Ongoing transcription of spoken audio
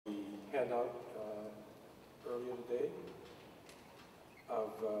handout earlier today of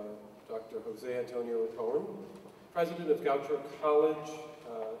Dr. José Antonio Bowen, president of Goucher College.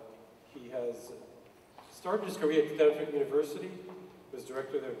 He has started his career at Stanford University, was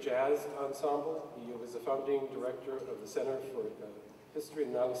director of their jazz ensemble. He was the founding director of the Center for History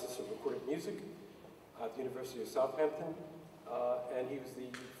and Analysis of Recorded Music at the University of Southampton. And he was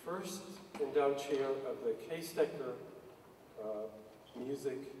the first endowed chair of the K. Stecker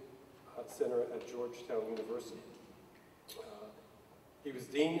Music Center at Georgetown University. He was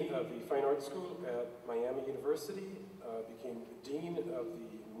dean of the Fine Arts School at Miami University, became dean of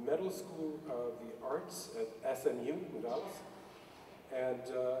the Medical School of the Arts at SMU in Dallas, and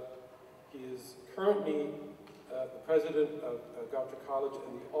he is currently the president of Goucher College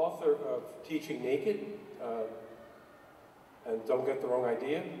and the author of Teaching Naked. And don't get the wrong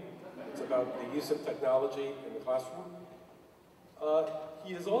idea, it's about the use of technology in the classroom.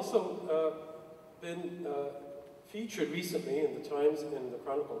 He has also been featured recently in the Times and the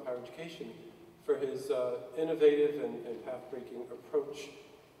Chronicle of Higher Education for his innovative and path-breaking approach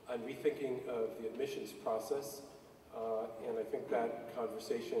on rethinking of the admissions process. And I think that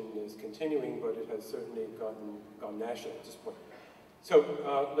conversation is continuing, but it has certainly gone national at this point.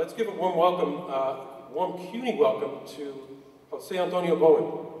 So let's give a warm welcome, warm CUNY welcome to José Antonio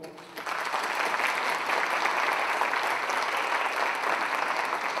Bowen.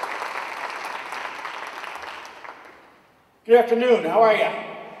 Good afternoon, how are you?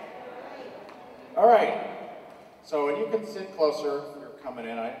 All right, so and you can sit closer if you're coming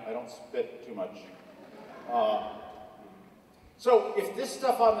in. I don't spit too much. So if this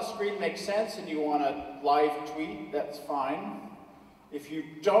stuff on the screen makes sense and you want to live tweet, that's fine. If you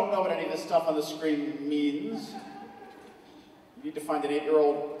don't know what any of this stuff on the screen means, you need to find an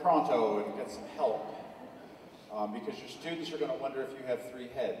 8-year-old pronto and get some help. Because your students are going to wonder if you have 3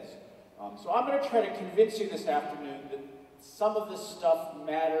 heads. So I'm going to try to convince you this afternoon that some of this stuff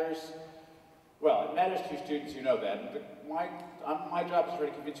matters. Well, it matters to your students, you know that. But my job is to try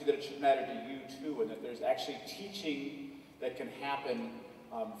to convince you that it should matter to you too, and that there's actually teaching that can happen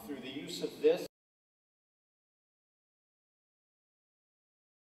through the use of this.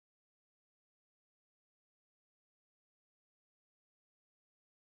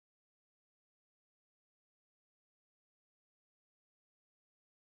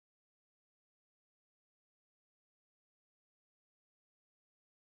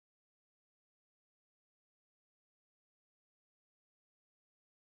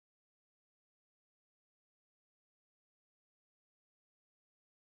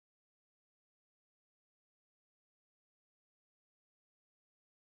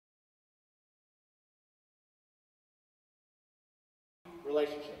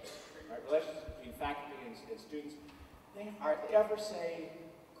 Relationships, right? Relationships between faculty and students. They hardly ever say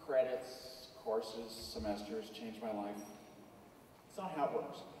credits, courses, semesters, changed my life. It's not how it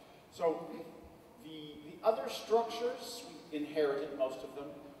works. So the other structures, we inherited most of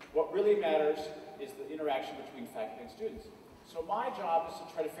them. What really matters is the interaction between faculty and students. So my job is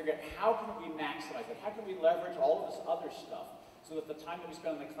to try to figure out how can we maximize that? How can we leverage all of this other stuff so that the time that we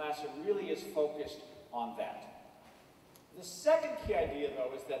spend in the classroom really is focused on that? The second key idea,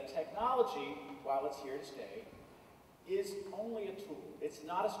 though, is that technology, while it's here to stay, is only a tool. It's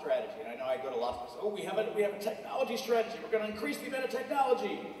not a strategy. And I know I go to lots of people, oh, we have a technology strategy. We're going to increase the amount of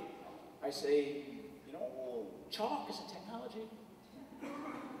technology. I say, you know, chalk is a technology.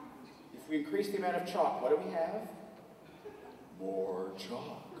 If we increase the amount of chalk, what do we have? More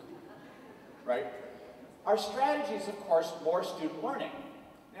chalk, right? Our strategy is, of course, more student learning.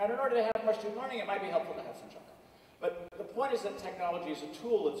 Now, in order to have more student learning, it might be helpful to have some chalk. But the point is that technology is a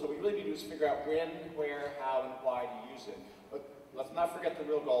tool, and so what we really need to do is figure out when, where, how, and why to use it. But let's not forget the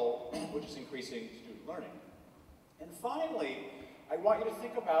real goal, which is increasing student learning. And finally, I want you to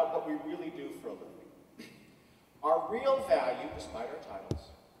think about what we really do for a living. Our real value, despite our titles,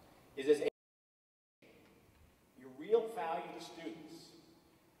 is as your real value to students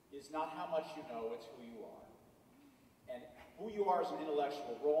is not how much you know, it's who you are. And who you are as an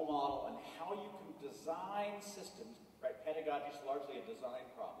intellectual role model and how you can design systems, right? Pedagogy is largely a design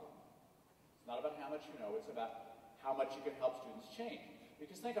problem. It's not about how much you know, it's about how much you can help students change.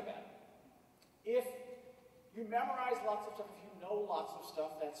 Because think about it. If you memorize lots of stuff, if you know lots of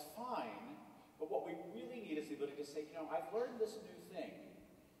stuff, that's fine. But what we really need is the ability to say, you know, I've learned this new thing,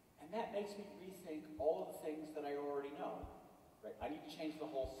 and that makes me rethink all of the things that I already know. Right? I need to change the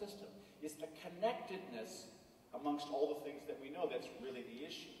whole system. It's the connectedness amongst all the things that we know that's really the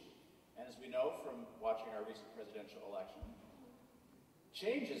issue. And as we know from watching our recent presidential election,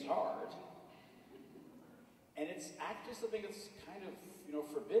 change is hard. And it's actually something that's kind of,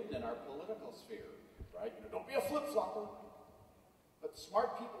 forbidden in our political sphere, right? Don't be a flip-flopper. But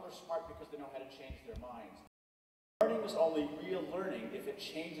smart people are smart because they know how to change their minds. Learning is only real learning if it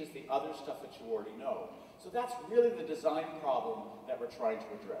changes the other stuff that you already know. So that's really the design problem that we're trying to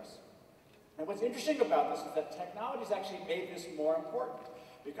address. And what's interesting about this is that technology has actually made this more important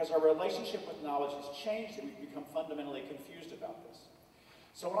because our relationship with knowledge has changed and we've become fundamentally confused about this.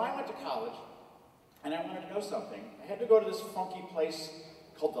 So when I went to college and I wanted to know something, I had to go to this funky place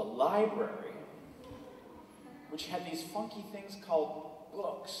called the library, which had these funky things called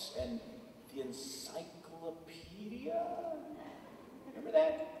books and the encyclopedia. Remember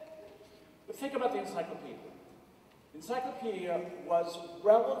that? But think about the encyclopedia. The encyclopedia was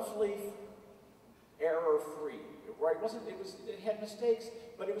relatively error-free, right? It had mistakes,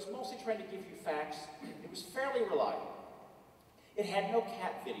 but it was mostly trying to give you facts. It was fairly reliable. It had no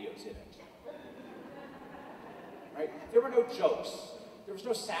cat videos in it, right? There were no jokes. There was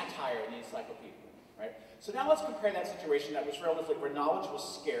no satire in the encyclopedia, right? So now let's compare that situation that was relatively, where knowledge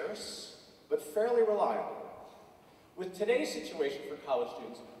was scarce, but fairly reliable, with today's situation for college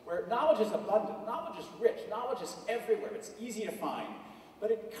students, where knowledge is abundant, knowledge is rich, knowledge is everywhere, it's easy to find,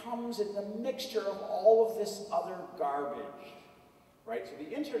 but it comes in the mixture of all of this other garbage, right? So the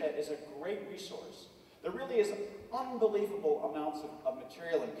internet is a great resource. There really is unbelievable amounts of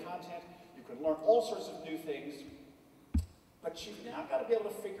material and content. You can learn all sorts of new things, but you've now got to be able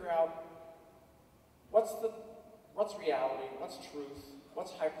to figure out what's reality, what's truth,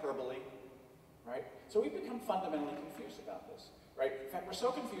 what's hyperbole, right? So we've become fundamentally confused about this, right? In fact, we're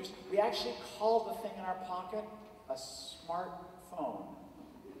so confused, we actually call the thing in our pocket a smartphone,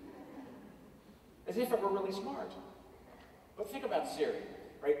 as if it were really smart. But think about Siri,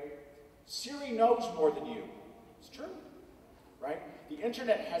 right? Siri knows more than you. It's true, right? The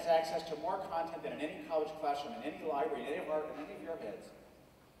internet has access to more content than in any college classroom, in any library, in any of your heads.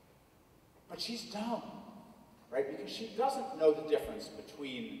 But she's dumb, right? Because she doesn't know the difference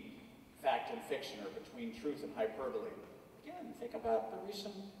between fact and fiction, or between truth and hyperbole. Again, think about the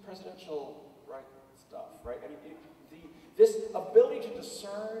recent presidential stuff, right? I mean, this ability to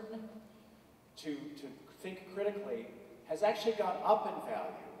discern, to think critically, has actually gone up in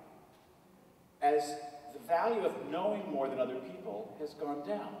value as the value of knowing more than other people has gone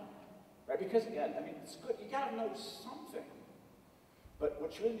down, right? Because again, I mean, it's good, you gotta know something. But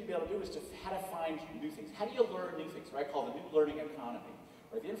what you really need to be able to do is how to find new things. How do you learn new things? What I call the new learning economy,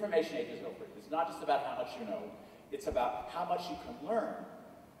 where the information age is over. It's not just about how much you know, it's about how much you can learn.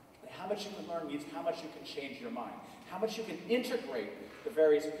 And how much you can learn means how much you can change your mind. How much you can integrate the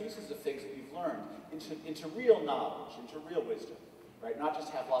various pieces of things that you've learned into real knowledge, into real wisdom, right? Not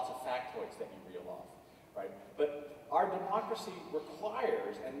just have lots of factoids that you reel off, right? But our democracy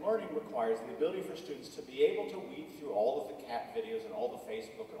requires, and learning requires, the ability for students to be able to weed through all of the cat videos and all the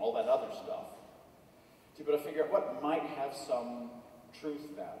Facebook and all that other stuff, to be able to figure out what might have some truth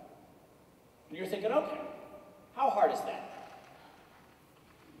value. And you're thinking, okay, how hard is that?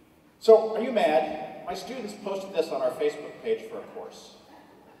 So, are you mad? My students posted this on our Facebook page for a course.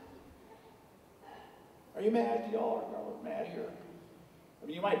 Are you mad? Y'all are mad here. I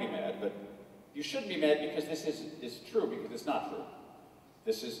mean, you might be mad, but you shouldn't be mad because this is true, because it's not true.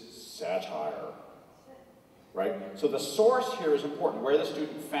 This is satire, right? So the source here is important, where the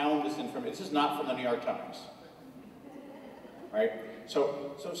student found this information. This is not from the New York Times, right?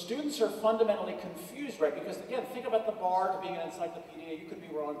 So students are fundamentally confused, right? Because again, think about the bar to being an encyclopedia. You could be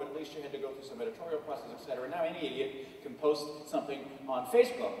wrong, but at least you had to go through some editorial process, etc. Now any idiot can post something on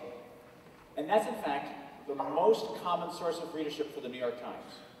Facebook. And that's in fact the most common source of readership for the New York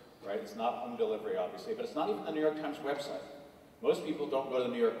Times, right? It's not home delivery, obviously, but it's not even the New York Times website. Most people don't go to the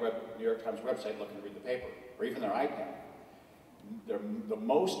New York Times website looking to read the paper, or even their iPad. The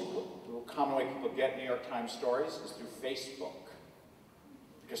most common way people get New York Times stories is through Facebook,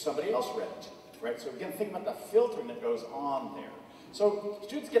 because somebody else read it, right? So again, think about the filtering that goes on there. So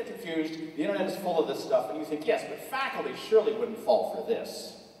students get confused, the internet is full of this stuff, and you think, yes, but faculty surely wouldn't fall for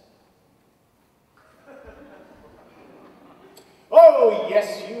this. Oh,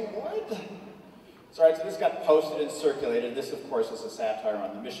 yes, you would. So, right, so this got posted and circulated. This, of course, is a satire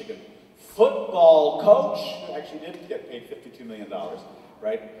on the Michigan football coach, who actually did get paid $52 million,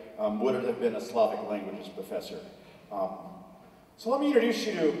 right? Would it have been a Slavic languages professor? So let me introduce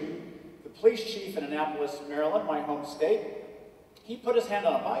you to the police chief in Annapolis, Maryland, my home state. He put his hand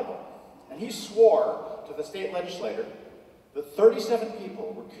on a Bible, and he swore to the state legislature that 37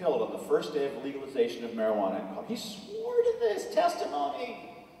 people were killed on the first day of legalization of marijuana. He swore to this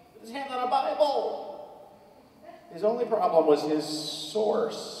testimony with his hand on a Bible. His only problem was his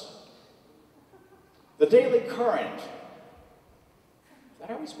source. The Daily Current that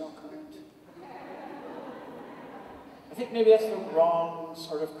how we spell current? I think maybe that's the wrong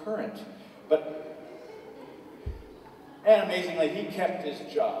sort of current. And amazingly, he kept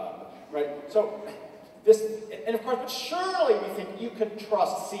his job, right? So this, and of course, but surely we think you can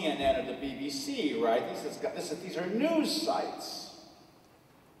trust CNN or the BBC, right? These are news sites.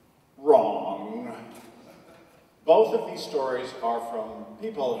 Wrong. Both of these stories are from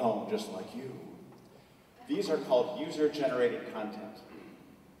people at home just like you. These are called user-generated content.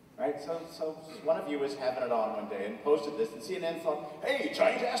 Right? So one of you was having it on one day and posted this, and CNN thought, hey,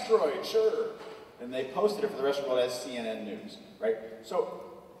 Chinese asteroid, sure. And they posted it for the rest of the world as CNN News. Right? So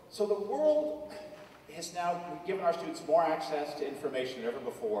the world has now given our students more access to information than ever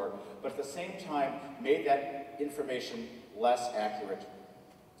before, but at the same time made that information less accurate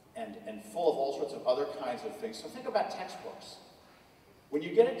and full of all sorts of other kinds of things. So think about textbooks. When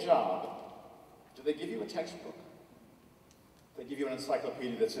you get a job, do they give you a textbook? They give you an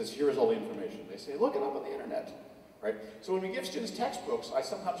encyclopedia that says, here is all the information. They say, look it up on the internet, right? So when we give students textbooks, I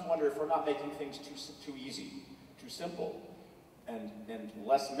sometimes wonder if we're not making things too easy, too simple, and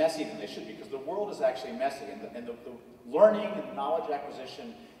less messy than they should be, because the world is actually messy, and the learning and knowledge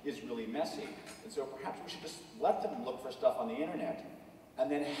acquisition is really messy. And so perhaps we should just let them look for stuff on the internet, and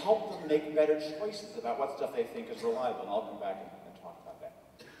then help them make better choices about what stuff they think is reliable. And I'll come back and talk about that.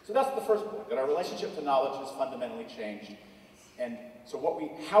 So that's the first point, that our relationship to knowledge has fundamentally changed. And so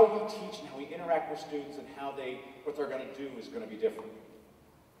how we teach and how we interact with students and what they're going to do is going to be different.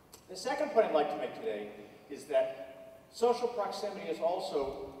 The second point I'd like to make today is that social proximity has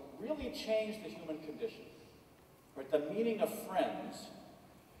also really changed the human condition. Right? The meaning of friends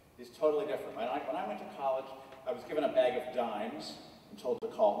is totally different. When I went to college, I was given a bag of dimes and told to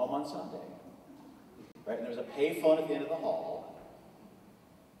call home on Sunday. Right? And there was a payphone at the end of the hall.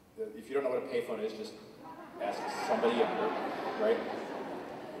 If you don't know what a payphone is, just ask somebody younger, right?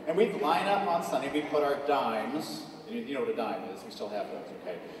 And we'd line up on Sunday, we'd put our dimes, you know what a dime is, we still have those,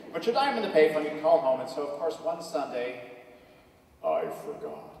 okay? Put your dime in the payphone, you call home, and so of course one Sunday, I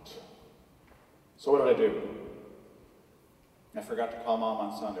forgot. So what did I do? I forgot to call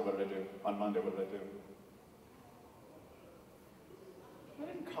Mom on Sunday, what did I do? On Monday, what did I do? I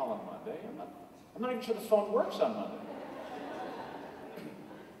didn't call on Monday, I'm not even sure the phone works on Monday.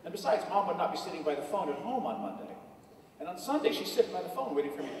 And besides, Mom would not be sitting by the phone at home on Monday. And on Sunday, she's sitting by the phone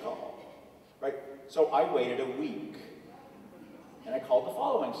waiting for me to call. Right? So I waited a week. And I called the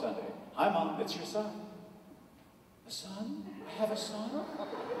following Sunday. Hi, Mom, it's your son. A son? I have a son?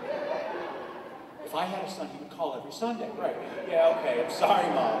 If I had a son, he would call every Sunday. Right. Yeah, okay, I'm sorry,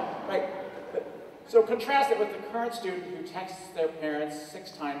 Mom. Right. So contrast it with the current student who texts their parents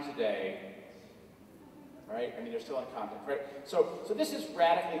 6 times a day. Right? I mean, they're still in contact, right? So this is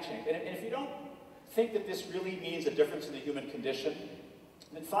radically changed. And if you don't think that this really means a difference in the human condition,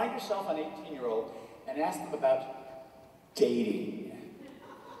 then find yourself an 18-year-old and ask them about dating.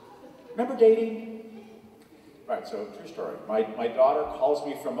 Remember dating? Right, so true story. My daughter calls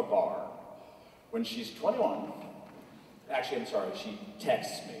me from a bar when she's 21. Actually, I'm sorry, she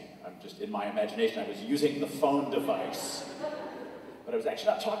texts me. I'm just, in my imagination, I was using the phone device. But I was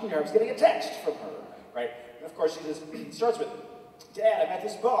actually not talking to her, I was getting a text from her. Right? And of course, it starts with, Dad, I'm at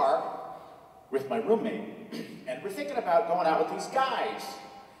this bar with my roommate, and we're thinking about going out with these guys.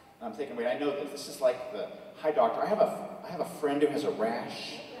 And I'm thinking, wait, I know that this is like the, hi doctor, I have a friend who has a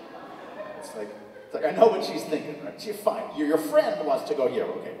rash. It's like I know what she's thinking, right? She's fine. Your friend wants to go here,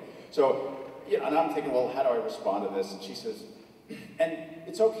 okay. So, and I'm thinking, well, how do I respond to this? And she says, and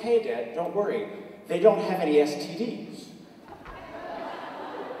it's okay, Dad, don't worry. They don't have any STDs.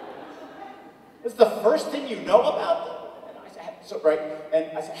 It's the first thing you know about them. And I said, so, right?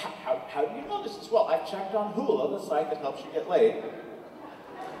 And I said, how do you know this? She said, well, I've checked on Hula, the site that helps you get laid.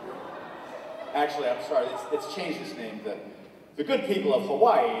 Actually, I'm sorry, it's changed its name. The good people of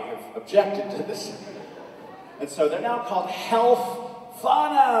Hawaii have objected to this. And so they're now called Health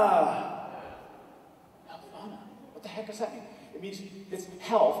Fauna. Health Fauna? What the heck does that mean? It means it's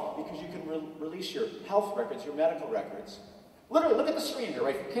health because you can release your health records, your medical records. Literally, look at the screen here,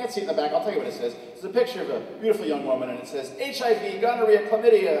 right? If you can't see it in the back, I'll tell you what it says. It's a picture of a beautiful young woman, and it says HIV, gonorrhea,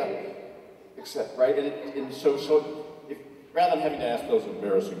 chlamydia, except, right? And so if, rather than having to ask those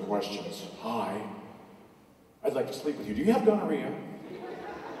embarrassing questions, hi, I'd like to sleep with you. Do you have gonorrhea?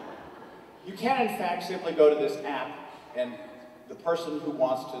 You can, in fact, simply go to this app, and the person who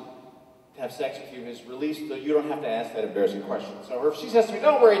wants to have sex with you is released, so you don't have to ask that embarrassing question. So if she says to me,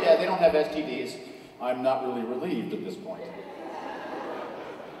 don't worry, Dad, they don't have STDs, I'm not really relieved at this point.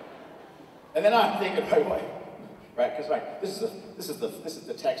 And then I'm thinking, right? Because this is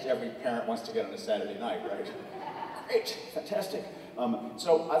the text every parent wants to get on a Saturday night, right? Great, fantastic.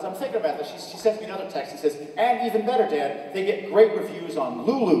 So as I'm thinking about this, she sends me another text and says, and even better, Dad, they get great reviews on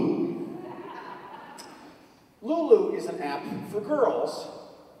Lulu. Lulu is an app for girls.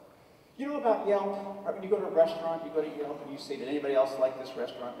 You know about Yelp? Right, when you go to a restaurant, you go to Yelp and you say, did anybody else like this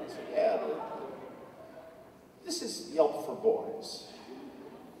restaurant? And they say, yeah. This is Yelp for boys.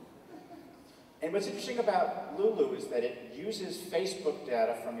 And what's interesting about Lulu is that it uses Facebook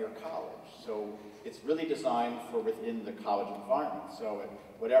data from your college. So it's really designed for within the college environment. So at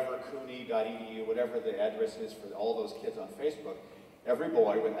whatever CUNY.edu, whatever the address is for all those kids on Facebook, every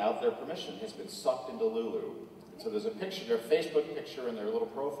boy, without their permission, has been sucked into Lulu. So there's a picture, their Facebook picture and their little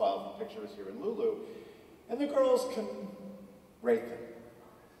profile picture is here in Lulu, and the girls can rate them.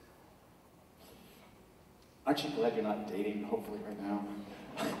 Aren't you glad you're not dating, hopefully, right now?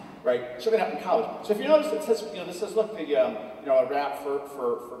 Right? So they're not in college. So if you notice, it says, this says, look, the, a rap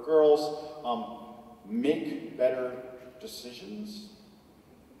for girls, make better decisions.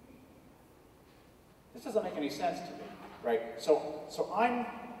 This doesn't make any sense to me, right? So I'm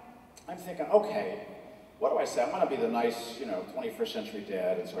thinking, okay, what do I say? I want to be the nice, 21st century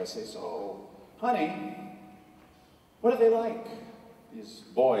dad, and so I say, so, honey, what do they like? These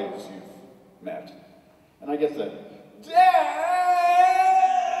boys you've met. And I get the, Dad!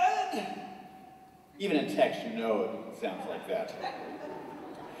 Even in text, you know it sounds like that.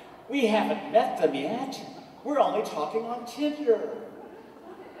 We haven't met them yet. We're only talking on Tinder.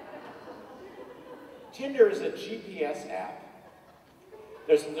 Tinder is a GPS app.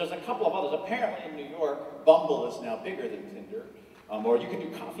 There's a couple of others. Apparently in New York, Bumble is now bigger than Tinder. Or you can do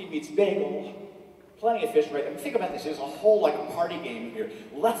coffee meets bagel. Plenty of fish, right? I mean, think about this. There's a whole party game here.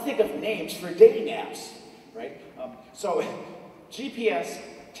 Let's think of names for dating apps, right? So GPS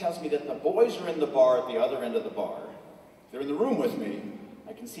tells me that the boys are in the bar at the other end of the bar. They're in the room with me.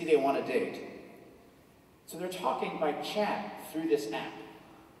 I can see they want to date. So they're talking by chat through this app.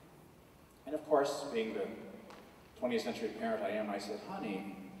 And of course, being the 20th century parent I am, I said,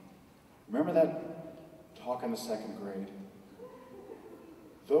 honey, remember that talk in the second grade?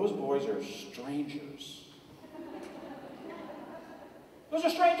 Those boys are strangers. Those are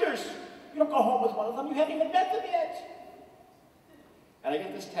strangers. You don't go home with one of them. You haven't even met them yet. And I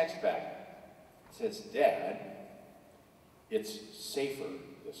get this text back. It says, Dad, it's safer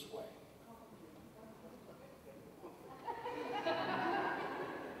this way.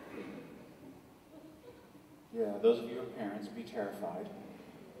 Yeah, those of you who are parents, be terrified.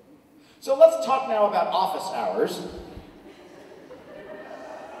 So let's talk now about office hours.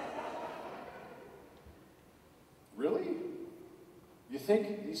 Really? You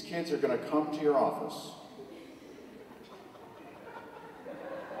think these kids are going to come to your office?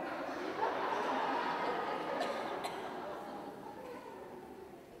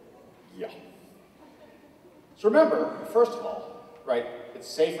 Yeah. So remember, first of all, right, it's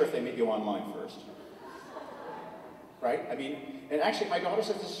safer if they meet you online first. Right? I mean, and actually my daughter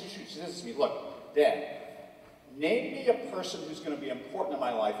says this, she says this to me, look, Dad, name me a person who's going to be important in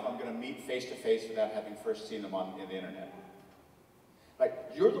my life who I'm going to meet face to face without having first seen them in the internet.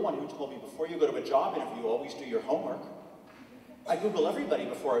 Like, you're the one who told me before you go to a job interview, always do your homework. I Google everybody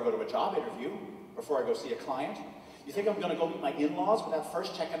before I go to a job interview, before I go see a client. You think I'm going to go meet my in-laws without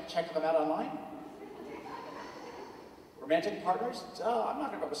first checking them out online? Romantic partners? I'm not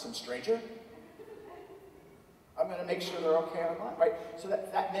going to go with some stranger. I'm going to make sure they're okay online, right? So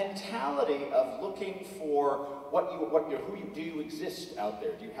that mentality of looking for who do you exist out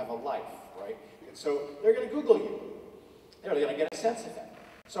there? Do you have a life, right? And so they're going to Google you. They're going to get a sense of that.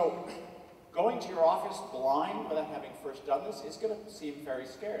 So going to your office blind without having first done this is going to seem very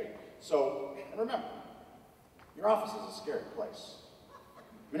scary. So, and remember, your office is a scary place.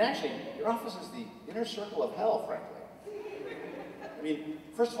 I mean, actually, your office is the inner circle of hell, frankly. I mean,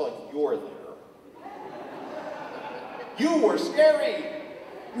 first of all, you're there. You were scary.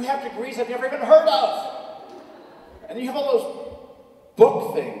 You have degrees I've never even heard of. And then you have all those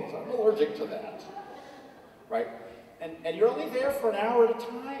book things. I'm allergic to that. Right? And you're only there for an hour at a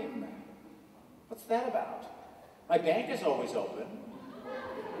time. What's that about? My bank is always open.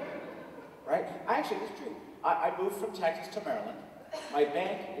 Right? Actually, it's true. I moved from Texas to Maryland. My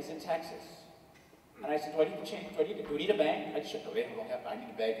bank is in Texas. And I said, do I need to change? Do we need a bank? I said, I need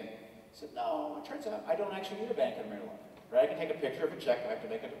a bank. And he said, no, it turns out I don't actually need a bank in Maryland. Right? I can take a picture of a check, I have to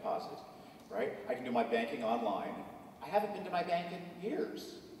make a deposit. Right? I can do my banking online. I haven't been to my bank in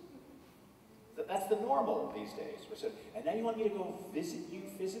years. That's the normal these days. And now you want me to go visit you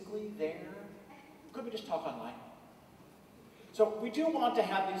physically there? Could we just talk online? So we do want to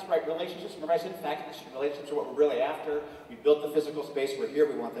have these right relationships. Remember I said, in fact, these relationships are what we're really after. We built the physical space, we're here,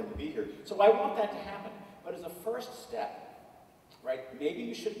 we want them to be here. So I want that to happen. But as a first step, right? Maybe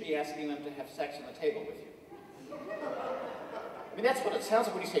you shouldn't be asking them to have sex on the table with you. I mean, that's what it sounds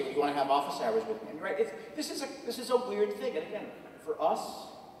like when you say, well, you want to have office hours with me, right? This is a weird thing, and again, for us,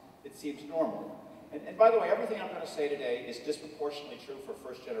 it seems normal. And by the way, everything I'm going to say today is disproportionately true for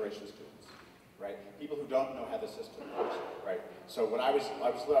first-generation students, right? People who don't know how the system works, right? So when I was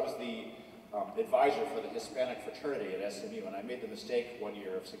the advisor for the Hispanic fraternity at SMU, and I made the mistake one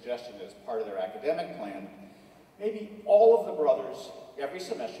year of suggesting that as part of their academic plan, maybe all of the brothers, every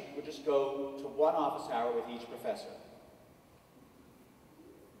semester, would just go to one office hour with each professor.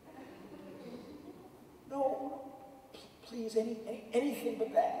 No, please, anything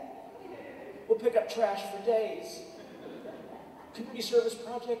but that. We'll pick up trash for days. Community service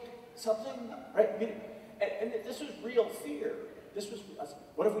project, something, right? And this was real fear. This was,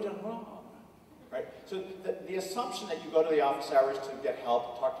 what have we done wrong? Right? So the assumption that you go to the office hours to get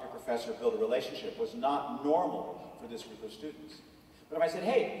help, talk to your professor, build a relationship was not normal for this group of students. But if I said,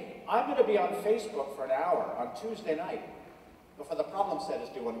 hey, I'm going to be on Facebook for an hour on Tuesday night, before the problem set is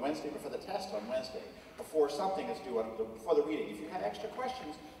due on Wednesday, before the test on Wednesday, before something is due before the reading. If you have extra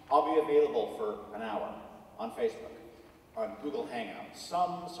questions, I'll be available for an hour on Facebook, on Google Hangouts,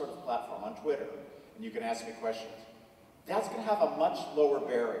 some sort of platform, on Twitter, and you can ask me questions. That's going to have a much lower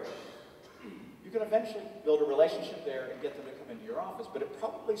barrier. You can eventually build a relationship there and get them to come into your office, but it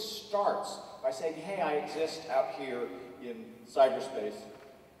probably starts by saying, hey, I exist out here in cyberspace.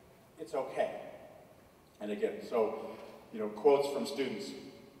 It's okay. And again, so, quotes from students.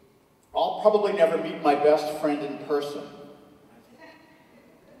 I'll probably never meet my best friend in person.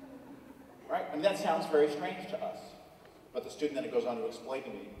 Right? I mean, that sounds very strange to us. But the student then goes on to explain to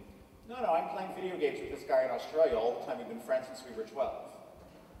me, no, I'm playing video games with this guy in Australia all the time. We've been friends since we were 12.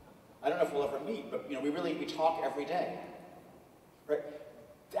 I don't know if we'll ever meet, but we talk every day. Right?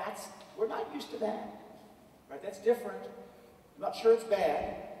 We're not used to that. Right? That's different. I'm not sure it's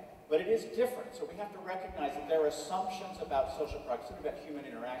bad, but it is different. So we have to recognize that their assumptions about social proximity, about human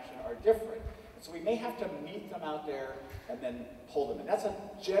interaction are different. And so we may have to meet them out there and then pull them in. That's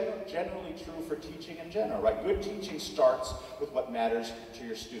generally true for teaching in general, right? Good teaching starts with what matters to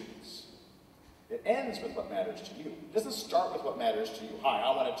your students. It ends with what matters to you. It doesn't start with what matters to you. Hi,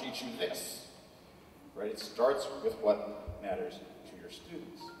 I want to teach you this. Right? It starts with what matters to your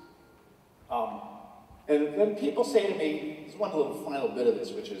students. And then people say to me, there's one little final bit of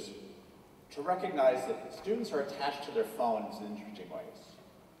this, which is to recognize that students are attached to their phones in interesting ways.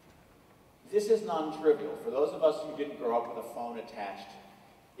 This is non-trivial. For those of us who didn't grow up with a phone attached,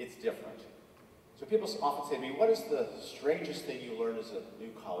 it's different. So people often say to me, what is the strangest thing you learned as a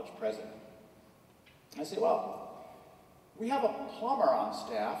new college president? I say, well, we have a plumber on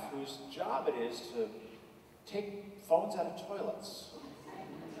staff whose job it is to take phones out of toilets.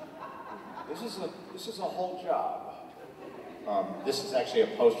 This is a whole job. This is actually a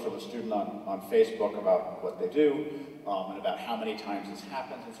post from a student on Facebook about what they do and about how many times this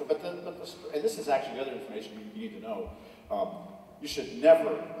happens. And so, and this is actually the other information you need to know. You should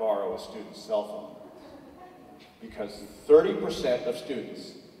never borrow a student's cell phone because 30% of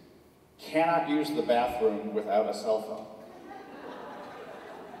students cannot use the bathroom without a cell phone.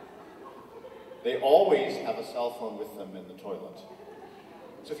 They always have a cell phone with them in the toilet.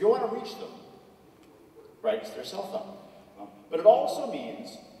 So if you want to reach them, right, it's their cell phone. But it also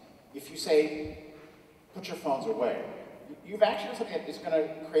means, if you say, put your phones away, you've actually done something that is going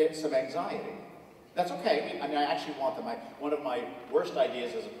to create some anxiety. That's okay. I mean, I actually want them. One of my worst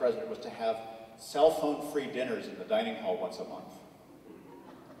ideas as a president was to have cell phone-free dinners in the dining hall once a month.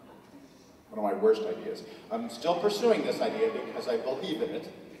 One of my worst ideas. I'm still pursuing this idea because I believe in it,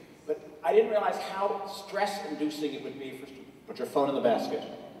 but I didn't realize how stress-inducing it would be for students. Put your phone in the basket.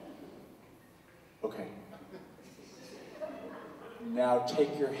 Okay. Now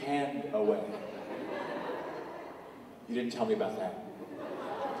take your hand away. You didn't tell me about that.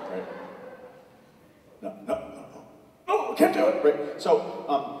 Right? No, can't do it. Right?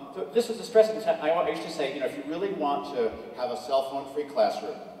 So this is a stress intent. I used to say, if you really want to have a cell phone-free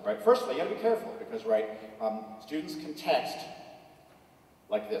classroom, right? First of all, you got to be careful because, right, students can text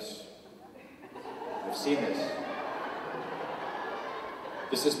like this. I've seen this.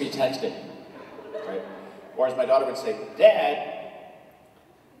 This is me texting, right? Or as my daughter would say, Dad,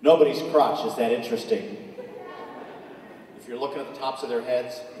 nobody's crotch is that interesting. If you're looking at the tops of their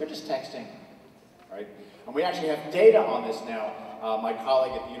heads, you're just texting, right? And we actually have data on this now. My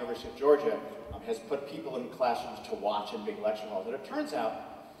colleague at the University of Georgia has put people in classrooms to watch in big lecture halls. And it turns out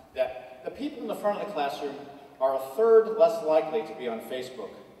that the people in the front of the classroom are a third less likely to be on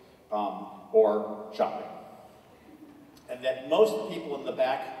Facebook or shopping. And that most of the people in the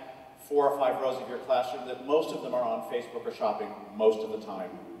back 4 or 5 rows of your classroom that most of them are on Facebook or shopping most of the time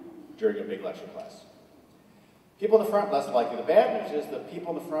during a big lecture class. People in the front, less likely. The bad news is that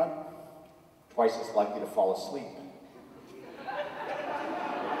people in the front, twice as likely to fall asleep.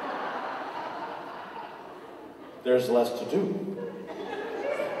 There's less to do.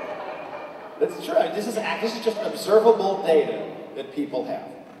 That's true. This is just observable data that people have,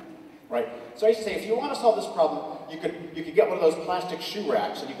 right? So I used to say, if you want to solve this problem, you could get one of those plastic shoe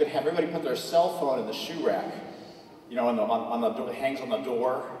racks, and you could have everybody put their cell phone in the shoe rack, you know, on the door, it hangs on the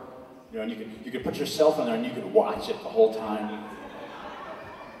door, you know, and you could put your cell phone there, and you could watch it the whole time.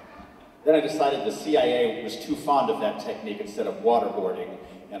 Then I decided the CIA was too fond of that technique instead of waterboarding,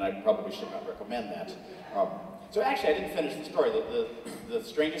 and I probably should not recommend that. So actually, I didn't finish the story. The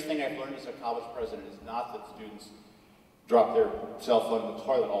strangest thing I've learned as a college president is not that students drop their cell phone in the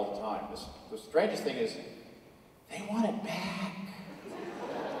toilet all the time. The strangest thing is they want it back.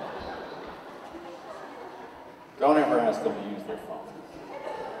 Don't ever ask them to use their phone.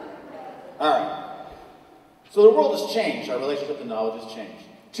 All right. So the world has changed. Our relationship to knowledge has changed.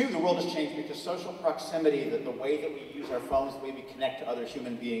 2, the world has changed because social proximity, the way that we use our phones, the way we connect to other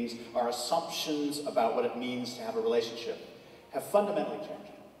human beings, our assumptions about what it means to have a relationship have fundamentally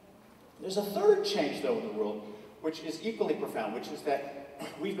changed. There's a third change, though, in the world, which is equally profound, which is that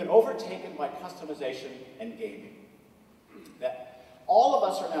we've been overtaken by customization and gaming. That all of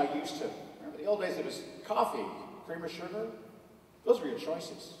us are now used to, remember the old days it was coffee, cream or sugar? Those were your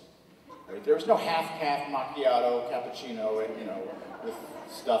choices. Right? There was no half-calf macchiato, cappuccino, and, you know, with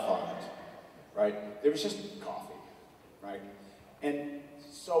stuff on it, right? There was just coffee, right? And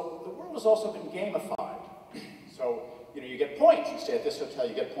so the world has also been gamified. So, you know, you get points. You stay at this hotel,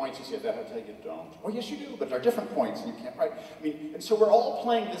 you get points. You stay at that hotel, you don't. Oh, yes, you do, but there are different points, and you can't, right? I mean, and so we're all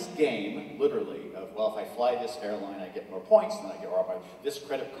playing this game, literally, of, well, if I fly this airline, I get more points, and then I get, or this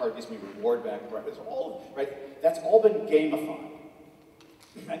credit card gives me reward back, right? It's all, right? That's all been gamified.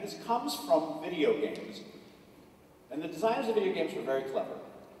 And this comes from video games. And the designers of video games were very clever.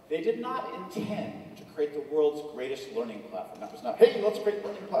 They did not intend to create the world's greatest learning platform. That was not, hey, let's create a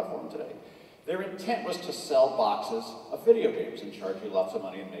learning platform today. Their intent was to sell boxes of video games and charge you lots of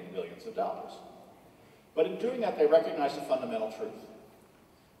money and make millions of dollars. But in doing that, they recognized a fundamental truth.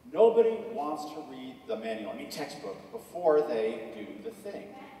 Nobody wants to read the manual, textbook, before they do the thing.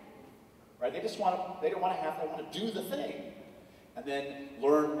 Right? They don't want to do the thing and then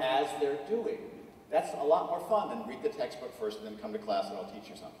learn as they're doing. That's a lot more fun than read the textbook first and then come to class and I'll teach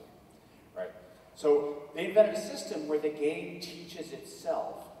you something, right? So they invented a system where the game teaches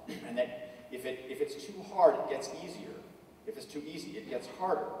itself, and that if it's too hard, it gets easier. If it's too easy, it gets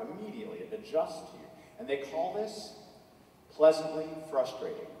harder immediately. It adjusts to you. And they call this pleasantly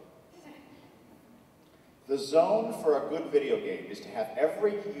frustrating. The zone for a good video game is to have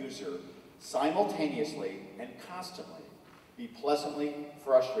every user simultaneously and constantly be pleasantly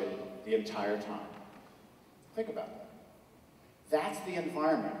frustrated the entire time. Think about that. That's the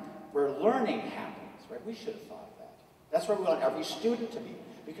environment where learning happens, right? We should have thought of that. That's where we want every student to be.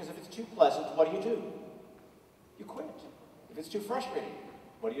 Because if it's too pleasant, what do? You quit. If it's too frustrating,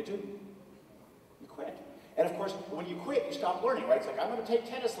 what do? You quit. And of course, when you quit, you stop learning, right? It's like, I'm going to take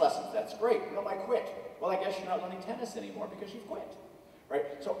tennis lessons. That's great. No, I quit. Well, I guess you're not learning tennis anymore because you've quit, right?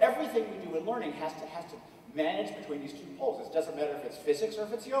 So everything we do in learning has to manage between these two poles. It doesn't matter if it's physics or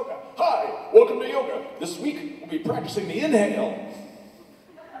if it's yoga. Hi, welcome to yoga. This week, we'll be practicing the inhale.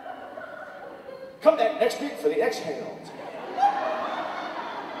 Come back next week for the exhale.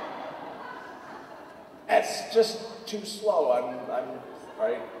 That's just too slow. I'm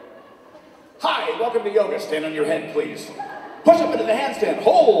right. Hi, welcome to yoga. Stand on your head, please. Push up into the handstand.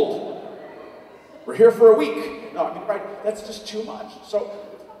 Hold. We're here for a week. No, right, that's just too much.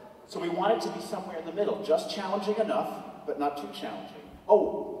 So we want it to be somewhere in the middle, just challenging enough, but not too challenging.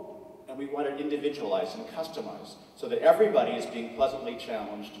 Oh, and we want it individualized and customized so that everybody is being pleasantly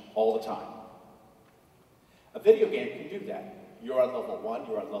challenged all the time. A video game can do that. You're on level 1,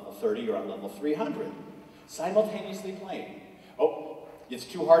 you're on level 30, you're on level 300. Simultaneously playing. Oh, it's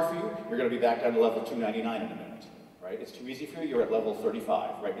too hard for you, you're going to be back down to level 299 in a minute. Right? It's too easy for you, you're at level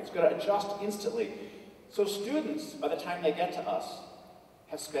 35. Right? It's going to adjust instantly. So students, by the time they get to us,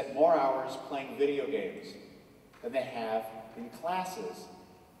 have spent more hours playing video games than they have in classes,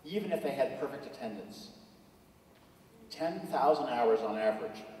 even if they had perfect attendance. 10,000 hours on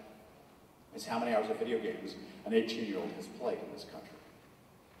average is how many hours of video games an 18-year-old has played in this country.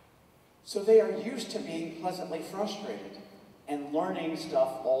 So they are used to being pleasantly frustrated and learning stuff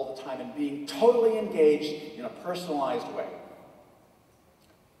all the time and being totally engaged in a personalized way.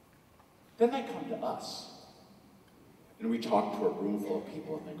 Then they come to us. And we talk to a room full of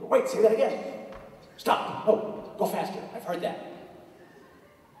people and they go, wait, say that again. Stop, no, go faster, I've heard that.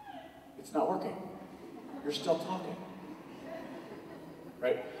 It's not working. You're still talking.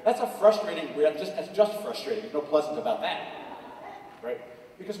 Right? That's just frustrating. There's no pleasant about that. Right?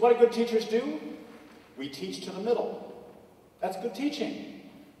 Because what do good teachers do? We teach to the middle. That's good teaching.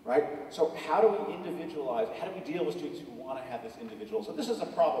 Right? So how do we individualize? How do we deal with students who want to have this individual? So this is a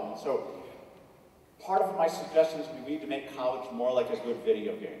problem. And so part of my suggestion is we need to make college more like a good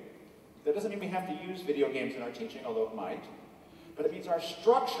video game. That doesn't mean we have to use video games in our teaching, although it might. But it means our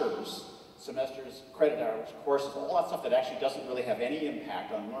structures, semesters, credit hours, courses, all that stuff that actually doesn't really have any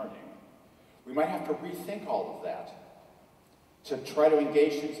impact on learning. We might have to rethink all of that to try to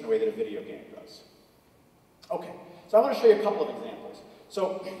engage students in a way that a video game does. Okay, so I want to show you a couple of examples.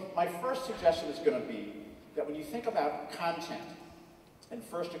 So my first suggestion is going to be that when you think about content and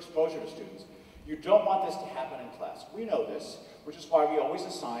first exposure to students, you don't want this to happen in class. We know this, which is why we always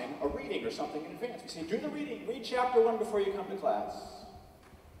assign a reading or something in advance. We say, do the reading, read chapter 1 before you come to class.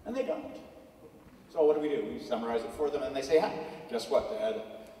 And they don't. So what do? We summarize it for them, and they say, hi, guess what, Dad?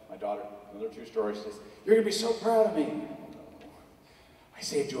 My daughter, another true story, says, you're going to be so proud of me. I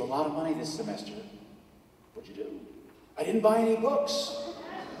saved you a lot of money this semester. What'd you do? I didn't buy any books.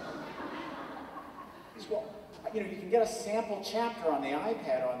 Well, you can get a sample chapter on the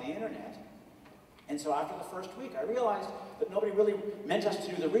iPad or on the internet. And so after the first week, I realized that nobody really meant us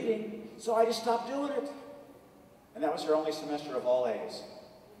to do the reading, so I just stopped doing it. And that was her only semester of all A's.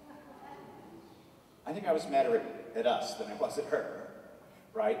 I think I was madder at us than I was at her,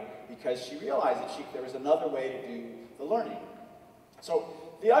 right? Because she realized that there was another way to do the learning. So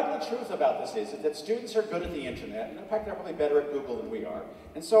the ugly truth about this is that students are good at the internet, and in fact they're probably better at Google than we are.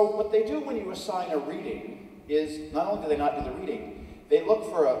 And so what they do when you assign a reading is, not only do they not do the reading, they look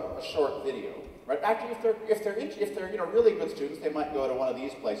for a short video. Right? Actually, if they're really good students, they might go to one of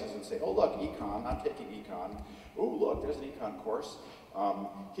these places and say, oh look, econ, I'm taking econ. Oh look, there's an econ course.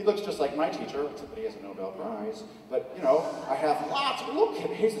 He looks just like my teacher, except that he has a Nobel Prize. But I have lots. Look,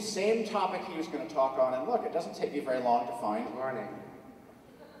 here's the same topic he was going to talk on, and look, it doesn't take me very long to find. Good morning.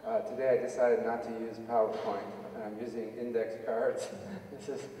 Today I decided not to use PowerPoint. I'm using index cards. This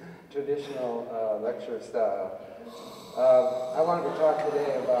is traditional lecture style. I wanted to talk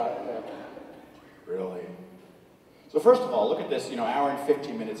today about... Really? So first of all, look at this, hour and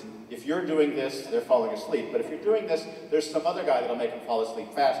 15 minutes. If you're doing this, they're falling asleep. But if you're doing this, there's some other guy that'll make them fall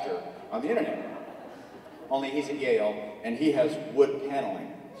asleep faster on the internet. Only he's at Yale, and he has wood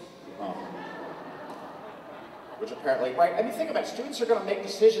paneling. Which apparently, right? I mean, think about it. Students are going to make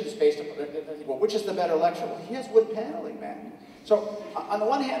decisions based upon, well, which is the better lecture? Well, he has wood paneling, man. So on the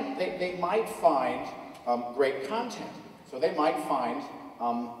one hand, they might find great content. So they might find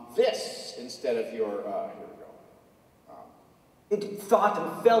this instead of your, here we go. Thought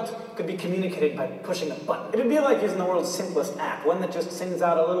and felt could be communicated by pushing a button. It would be like using the world's simplest app, one that just sends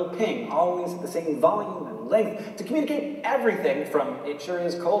out a little ping, always at the same volume and length, to communicate everything from "it sure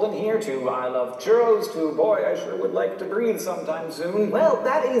is cold in here" to "I love churros" to "boy, I sure would like to breathe sometime soon." Well,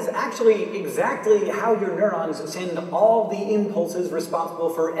 that is actually exactly how your neurons send all the impulses responsible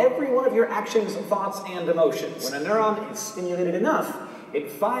for every one of your actions, thoughts, and emotions. When a neuron is stimulated enough, it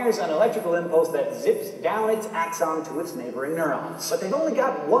fires an electrical impulse that zips down its axon to its neighboring neurons. But they've only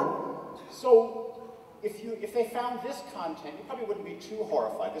got one. So if they found this content, you probably wouldn't be too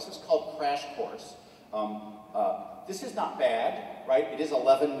horrified. This is called Crash Course. This is not bad, right? It is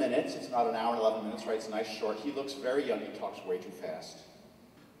 11 minutes. It's not an hour and 11 minutes, right? It's nice short. He looks very young. He talks way too fast.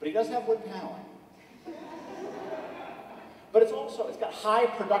 But he does have wood paneling. But it's got high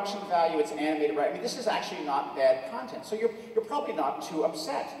production value, it's animated, right? I mean, this is actually not bad content. So you're probably not too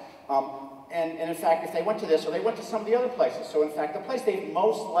upset. And in fact, if they went to this, or they went to some of the other places, so in fact, the place they've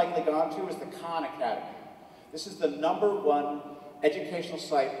most likely gone to is the Khan Academy. This is the #1 educational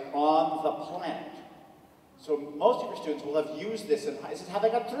site on the planet. So most of your students will have used this in this is how they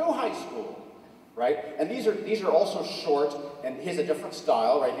got through high school. Right? And these are also short, and he has a different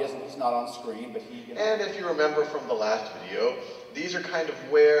style, right? He's not on screen, but he... And if you remember from the last video, these are kind of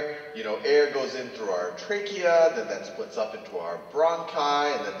where, air goes in through our trachea, then that splits up into our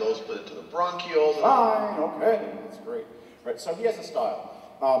bronchi, and then those split into the bronchioles. Fine, okay, that's great. Right, so he has a style.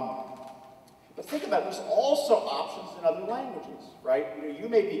 But think about it, there's also options in other languages, right? You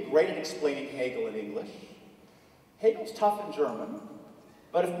may be great at explaining Hegel in English. Hegel's tough in German.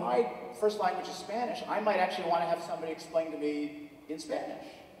 But if my first language is Spanish, I might actually want to have somebody explain to me in Spanish.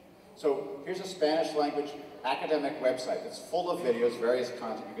 So here's a Spanish language academic website that's full of videos, various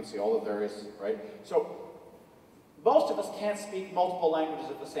content. You can see all the various, right? So most of us can't speak multiple languages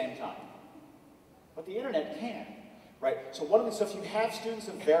at the same time. But the internet can. right? So so if you have students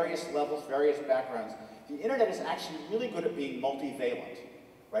of various levels, various backgrounds, the internet is actually really good at being multivalent,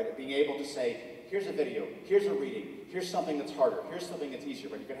 right? At being able to say, here's a video, here's a reading, here's something that's harder, here's something that's easier,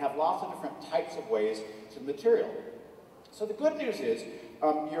 but you can have lots of different types of ways to material. So the good news is,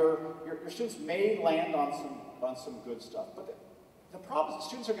 your students may land on some good stuff, but the problem is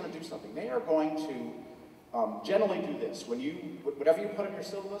students are going to do something. They are going to generally do this. Whatever you put in your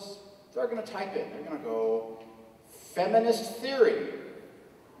syllabus, they're going to type in. They're going to go, feminist theory.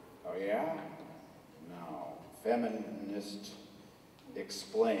 Oh yeah? No. Feminist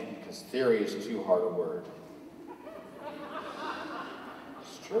explain, because theory is too hard a word.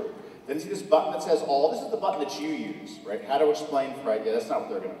 It's true. Then you see this button that says all. This is the button that you use, right? How to explain Friday. Yeah, that's not what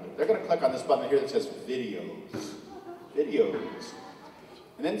they're going to do. They're going to click on this button here that says videos. Videos.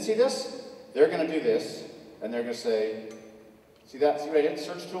 And then see this? They're going to do this, and they're going to say, see that? See what I did?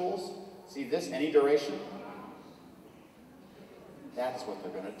 Search tools. See this? Any duration? That's what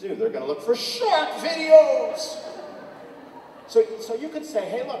they're going to do. They're going to look for short videos. So you could say,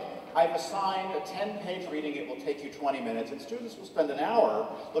 hey, look, I've assigned a 10-page reading. It will take you 20 minutes, and students will spend an hour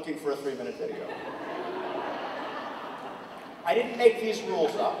looking for a 3-minute video. I didn't make these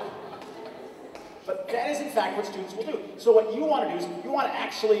rules up. But that is, in fact, what students will do. So what you want to do is you want to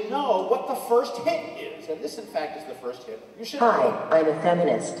actually know what the first hit is. And this, in fact, is the first hit. You should Hi, know. I'm a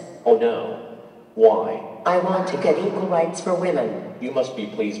feminist. Oh no. Why? I want to get equal rights for women. You must be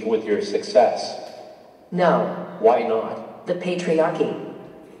pleased with your success. No, Why not? the patriarchy.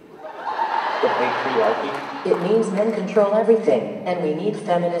 The patriarchy? It means men control everything, and we need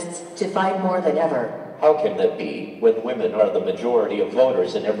feminists to fight more than ever. How can that be when women are the majority of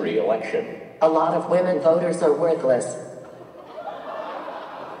voters in every election? A lot of women voters are worthless.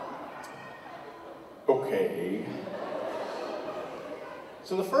 Okay.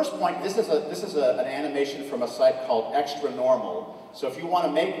 So the first point, this is an animation from a site called Extra Normal. So if you want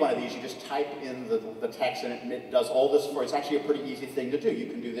to make one of these, you just type in the text and it does all this for you. It's actually a pretty easy thing to do. You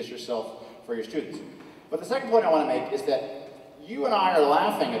can do this yourself for your students. But the second point I want to make is that you and I are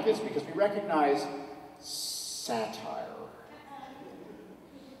laughing at this because we recognize satire.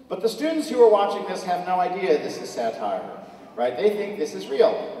 But the students who are watching this have no idea this is satire, right? They think this is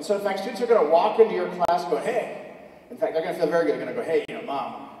real. And so in fact, students are going to walk into your class going, hey. In fact, they're going to feel very good. They're going to go, hey,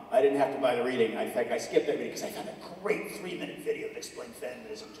 Mom, I didn't have to buy the reading. In fact, I skipped that reading because I found a great 3-minute video that explained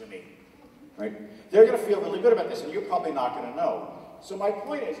feminism to me, right? They're going to feel really good about this, and you're probably not going to know. So my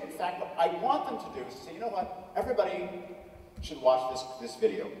point is, in fact, what I want them to do is to say, you know what? Everybody should watch this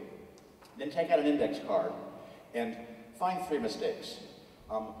video. Then take out an index card and find 3 mistakes.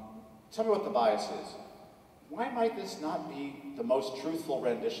 Tell me what the bias is. Why might this not be the most truthful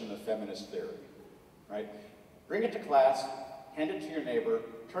rendition of feminist theory, right? Bring it to class, hand it to your neighbor,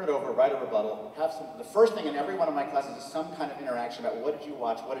 turn it over, write a rebuttal, have some. The first thing in every one of my classes is some kind of interaction about what did you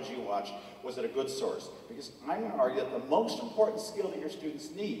watch, was it a good source? Because I'm going to argue that the most important skill that your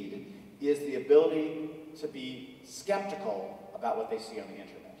students need is the ability to be skeptical about what they see on the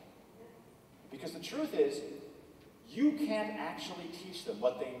internet. Because the truth is, you can't actually teach them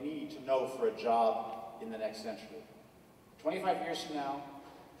what they need to know for a job in the next century. 25 years from now,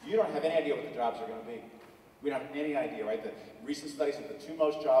 you don't have any idea what the jobs are going to be. We don't have any idea, right? The recent studies of the 2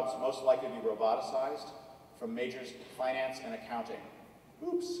 most jobs most likely to be roboticized from majors finance and accounting.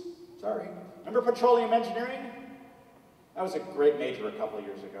 Oops, sorry. Remember petroleum engineering? That was a great major a couple of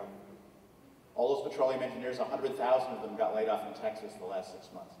years ago. All those petroleum engineers, 100,000 of them got laid off in Texas the last 6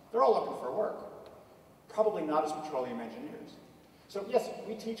 months. They're all looking for work. Probably not as petroleum engineers. So yes,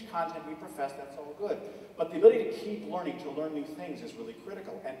 we teach content, we profess, that's all good. But the ability to keep learning, to learn new things is really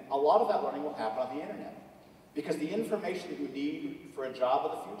critical. And a lot of that learning will happen on the internet. Because the information that you need for a job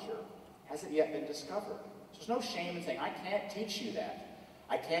of the future hasn't yet been discovered. So there's no shame in saying, I can't teach you that.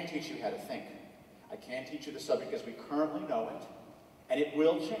 I can't teach you how to think. I can't teach you the subject as we currently know it. And it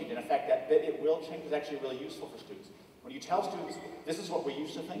will change. And in fact, that bit, it will change, is actually really useful for students. When you tell students, this is what we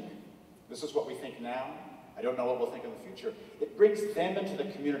used to think, this is what we think now, I don't know what we'll think in the future, it brings them into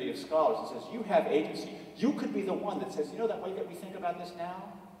the community of scholars and says, you have agency. You could be the one that says, you know that way that we think about this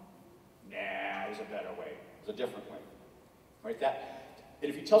now? Nah, there's a better way. There's a different way. Right? And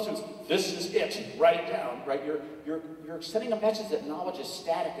if you tell students, this is it, write it down, right? You're sending a message that knowledge is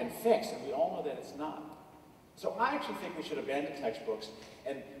static and fixed, and we all know that it's not. So I actually think we should abandon textbooks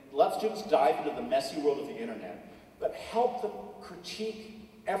and let students dive into the messy world of the internet, but help them critique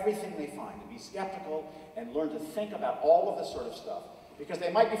everything they find, to be skeptical and learn to think about all of this sort of stuff. Because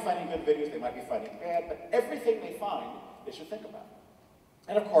they might be finding good videos, they might be finding bad, but everything they find, they should think about.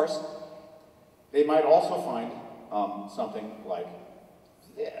 And of course, they might also find something like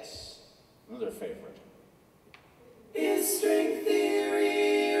this, another favorite. Is string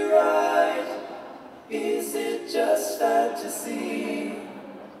theory right? Is it just fantasy?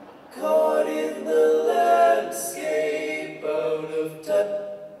 Caught in the landscape, out of touch.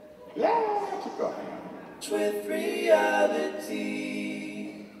 Yeah, keep going. With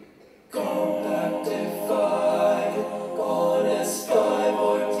reality, compactified on S5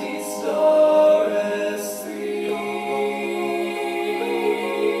 or T-star S3.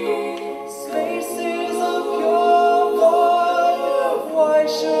 Spaces of pure void, why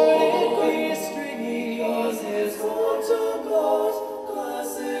should it be stringy? 'Cause it's quantum laws,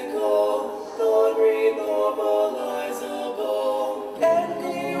 classical, non-renormalizable, and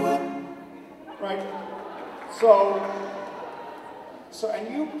Right. So,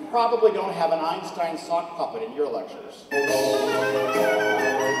 and you probably don't have an Einstein sock puppet in your lectures.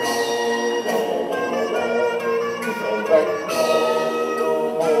 Right.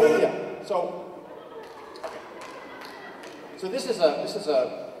 Yeah. So this is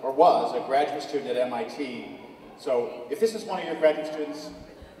a, or was a graduate student at MIT. So if this is one of your graduate students,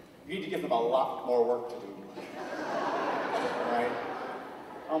 you need to give them a lot more work to do. Right.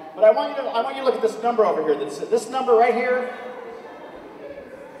 But I want you to look at this number over here. This number right here.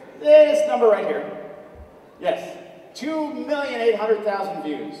 This number right here. Yes, 2,800,000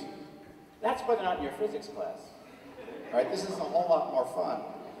 views. That's whether or not in your physics class. All right, this is a whole lot more fun.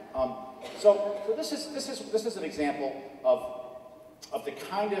 So this is an example of the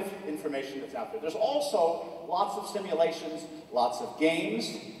kind of information that's out there. There's also lots of simulations, lots of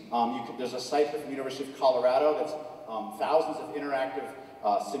games. There's a site from the University of Colorado that's thousands of interactive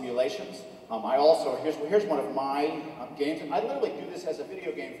simulations. Here's one of my games, and I literally do this as a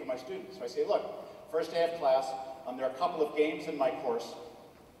video game for my students. So I say, look, first day of class, there are a couple of games in my course.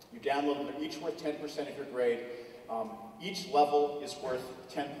 You download them, they're each worth 10% of your grade. Each level is worth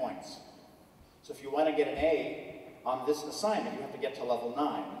 10 points. So if you want to get an A on this assignment, you have to get to level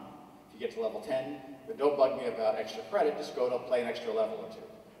 9. If you get to level 10, then don't bug me about extra credit, just go to play an extra level or two.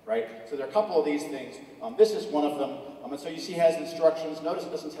 Right? So there are a couple of these things. This is one of them. And so you see it has instructions. Notice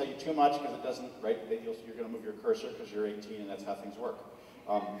it doesn't tell you too much because it doesn't, right? You're going to move your cursor because you're 18 and that's how things work.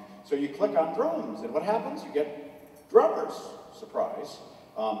 So you click on drums and what happens? You get drummers. Surprise.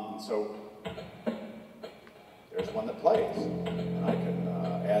 So there's one that plays. And I can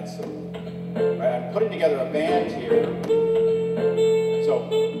add some, right? I'm putting together a band here. So,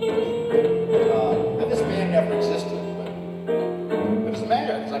 and this band never existed. It doesn't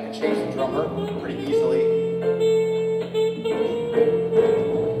matter, because I can change the drummer pretty easily.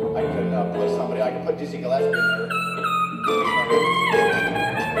 I can put Dizzy Gillespie in there.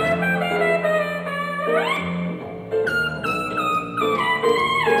 Right,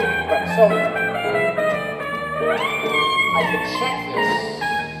 so I can check this.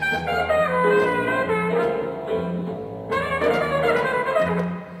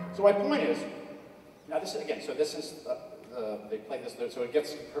 So my point is, now this is, again, so this is, they play this, so it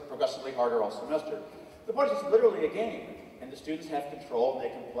gets progressively harder all semester. The point is it's literally a game, and the students have control, and they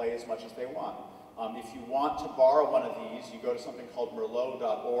can play as much as they want. If you want to borrow one of these, you go to something called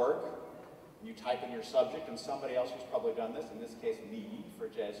merlot.org, you type in your subject, and somebody else who's probably done this, in this case me, for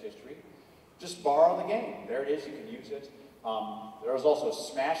jazz history, just borrow the game. There it is, you can use it. There's also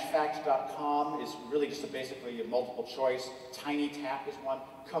smashfacts.com, is really just basically a multiple choice. TinyTap is one.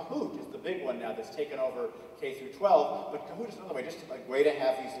 Kahoot is the big one now that's taken over K through 12, but Kahoot is another way, just a way to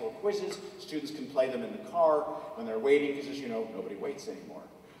have these little quizzes. Students can play them in the car when they're waiting, because as you know, nobody waits anymore.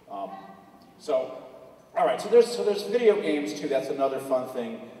 All right, so there's video games too. That's another fun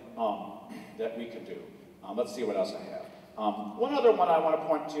thing that we can do. Let's see what else I have. One other one I want to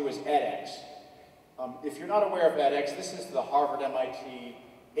point to is edX. If you're not aware of edX, this is the Harvard-MIT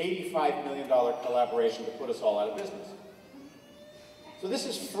 $85 million collaboration to put us all out of business. So this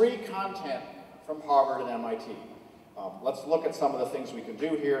is free content from Harvard and MIT. Let's look at some of the things we can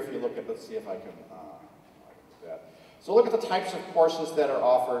do here. If you look at, let's see if I can do that. So look at the types of courses that are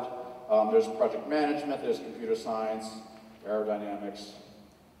offered. There's project management, there's computer science, aerodynamics.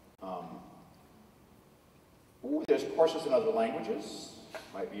 There's courses in other languages,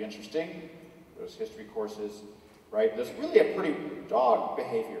 might be interesting. There's history courses, right? There's really a pretty dog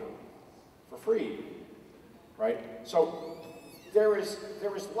behavior for free, right? So there is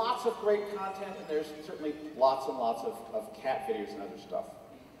lots of great content, and there's certainly lots and lots of cat videos and other stuff.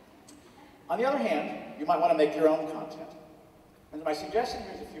 On the other hand, you might want to make your own content. And my suggestion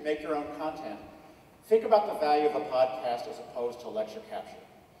here is if you make your own content, think about the value of a podcast as opposed to lecture capture.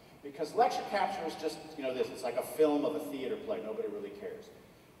 Because lecture capture is just, this, it's like a film of a theater play, nobody really cares.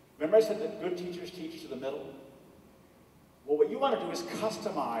 Remember I said that good teachers teach to the middle? Well, what you want to do is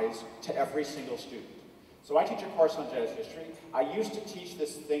customize to every single student. So I teach a course on jazz history. I used to teach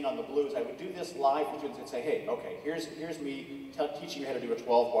this thing on the blues. I would do this live for students and say, hey, okay, here's me teaching you how to do a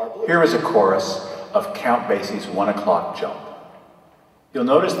 12-bar blues. Here is a chorus of Count Basie's 1 o'clock jump. You'll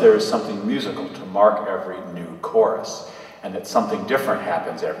notice there is something musical to mark every new chorus, and that something different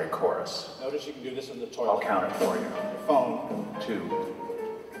happens every chorus. Notice you can do this in the toilet. I'll count it for you. Your phone. 2,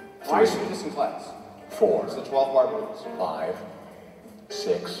 Why should you do this in class? 4, It's the 12-bar blues. 5,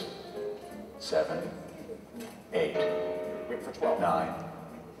 6, 7, 8, Wait for 12. 9,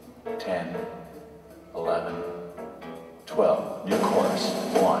 10, 11, 12. New chorus.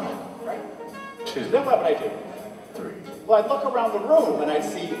 1, Right? 2, So then what would I do? 3, Well, I'd look around the room and I'd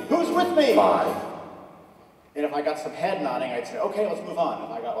see, who's with me? 5. And if I got some head nodding, I'd say, okay, let's move on. If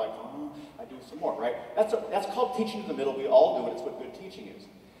I got like, I'd do some more, right? That's called teaching in the middle. We all do it. It's what good teaching is.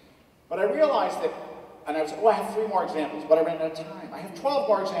 But I realized that, and I was, I have 3 more examples, but I ran out of time. I have 12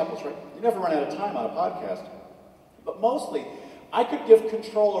 more examples, right? You never run out of time on a podcast. But mostly, I could give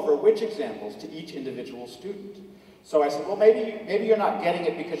control over which examples to each individual student. So I said, well, maybe you're not getting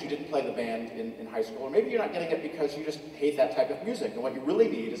it because you didn't play the band in high school, or maybe you're not getting it because you just hate that type of music, and what you really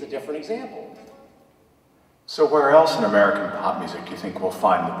need is a different example. So where else in American pop music do you think we'll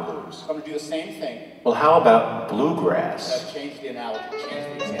find the blues? So I'm going to do the same thing. Well, how about bluegrass? I've changed the analogy, changed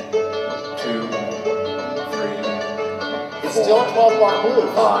the example. 2, 3, It's 4, still a 12-bar blues.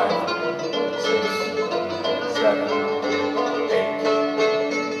 5, 6, 7,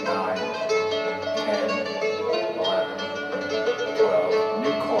 8, 9, 10, 11, 12.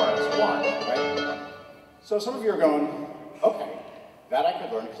 New chorus, 1. Right? So some of you are going, okay, that I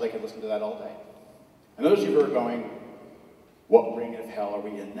could learn because I could listen to that all day. And those of you who are going, what ring of hell are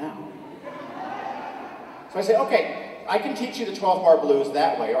we in now? So I say, okay, I can teach you the 12-bar blues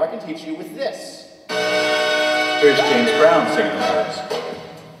that way, or I can teach you with this. Here's James Brown singing the words.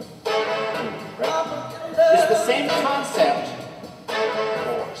 Right? It's the same concept.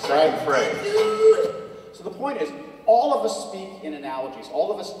 Second phrase. So the point is, all of us speak in analogies.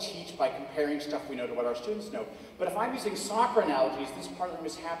 All of us teach by comparing stuff we know to what our students know. But if I'm using soccer analogies, this part of them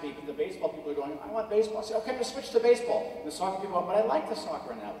is happy, but the baseball people are going, I want baseball. I say, okay, I'm going to switch to baseball. And the soccer people go, but I like the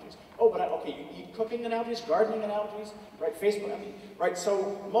soccer analogies. Oh, but okay, you eat cooking analogies, gardening analogies, right? Facebook, right?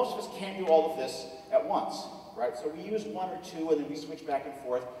 So most of us can't do all of this at once, right? So we use 1 or 2, and then we switch back and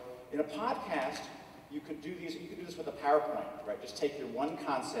forth. In a podcast, you could do this with a PowerPoint, right? Just take your one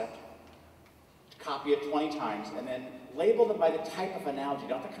concept, copy it 20 times, and then label them by the type of analogy,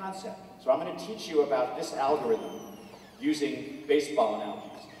 not the concept. So I'm going to teach you about this algorithm using baseball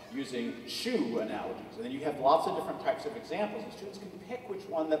analogies, using shoe analogies, and then you have lots of different types of examples, and students can pick which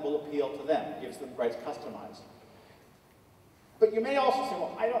one that will appeal to them. It gives them rights customized. But you may also say,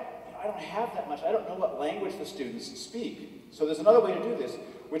 well, I don't have that much. I don't know what language the students speak. So there's another way to do this,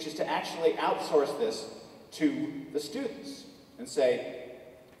 which is to actually outsource this to the students and say,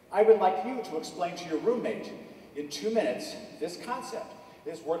 I would like you to explain to your roommate in 2 minutes this concept.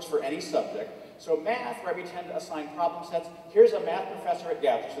 This works for any subject. So math, where we tend to assign problem sets, here's a math professor at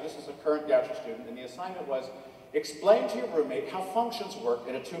Goucher, so this is a current Goucher student, and the assignment was, explain to your roommate how functions work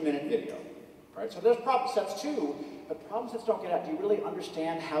in a 2-minute video. Right? So there's problem sets too, but problem sets don't get at, do you really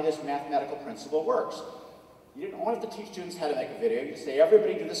understand how this mathematical principle works? You don't have to teach students how to make a video, you just say,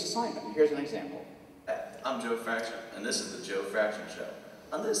 everybody do this assignment. Here's an example. I'm Joe Fraction, and this is the Joe Fraction Show.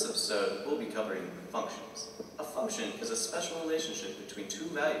 On this episode, we'll be covering functions. A function is a special relationship between 2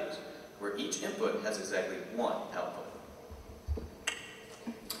 values, where each input has exactly 1 output.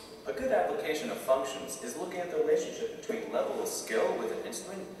 A good application of functions is looking at the relationship between level of skill with an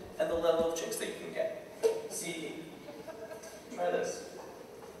instrument and the level of chicks that you can get. See, try this.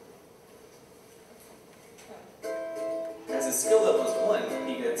 As his skill level is 1,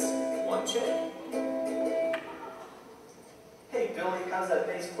 he gets 1 chick. Hey Billy, how's that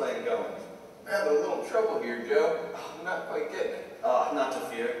bass playing going? I'm having a little trouble here, Joe. I'm not quite getting it. Not to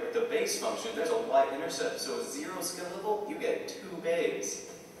fear. With the bass function, there's a wide intercept, so at 0 skill level, you get 2 babes.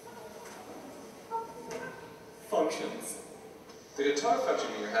 Functions. The guitar function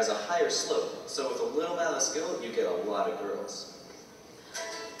here has a higher slope, so with a little amount of skill, you get a lot of girls.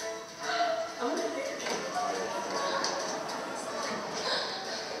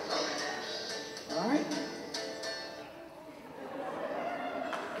 All right.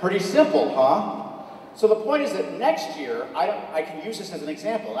 Pretty simple, huh? So the point is that next year, I can use this as an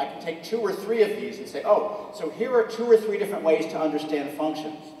example. I can take 2 or 3 of these and say, oh, so here are 2 or 3 different ways to understand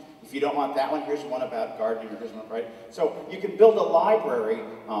functions. If you don't want that one, here's one about gardening, or here's one, right? So you can build a library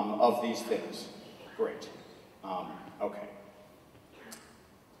of these things. Great. Okay.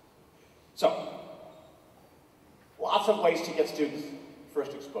 So, lots of ways to get students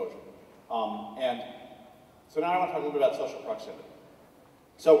first exposure. And So now I want to talk a little bit about social proximity.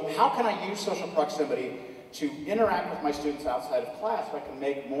 So how can I use social proximity to interact with my students outside of class so I can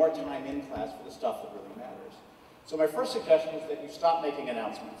make more time in class for the stuff that really matters? So my first suggestion is that you stop making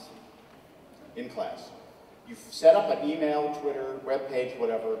announcements in class. You set up an email, Twitter, webpage,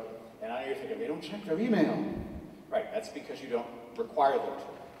 whatever, and I know you're thinking, they don't check their email. Right, that's because you don't require them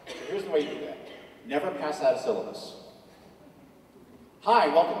to. So here's the way you do that. Never pass out a syllabus. Hi,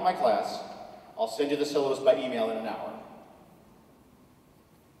 welcome to my class. I'll send you the syllabus by email in an hour.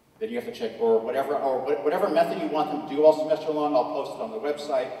 Then you have to check, or whatever method you want them to do all semester long, I'll post it on the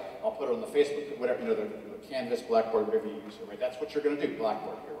website, I'll put it on the Facebook, whatever, the Canvas, Blackboard, whatever you use, right? That's what you're gonna do,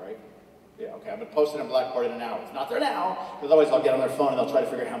 Blackboard here, right? Yeah, okay, I'm gonna post it on Blackboard in an hour. It's not there now, because otherwise I'll get on their phone and they'll try to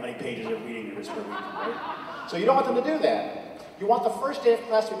figure out how many pages of reading there is per week, right? So you don't want them to do that. You want the first day of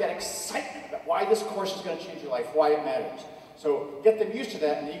class to get excitement about why this course is gonna change your life, why it matters. So get them used to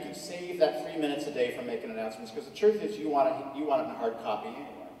that, and then you can save that 3 minutes a day from making announcements, because the truth is you want it in a hard copy anyway.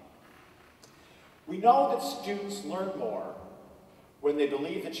 We know that students learn more when they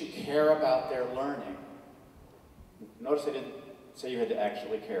believe that you care about their learning. Notice I didn't say you had to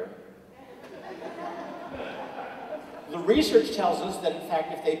actually care. The research tells us that, in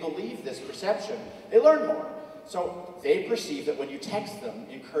fact, if they believe this perception, they learn more. So they perceive that when you text them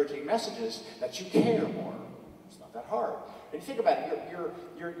encouraging messages, that you care more. It's not that hard. And you think about it,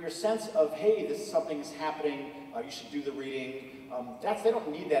 your sense of, hey, something is happening, you should do the reading, they don't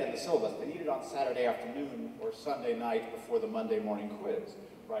need that in the syllabus. They need it on Saturday afternoon or Sunday night before the Monday morning quiz,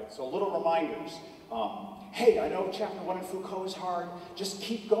 right? So little reminders. Hey, I know chapter 1 in Foucault is hard. Just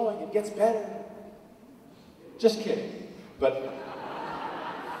keep going, it gets better. Just kidding. But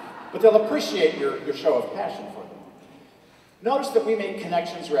they'll appreciate your show of passion for them. Notice that we make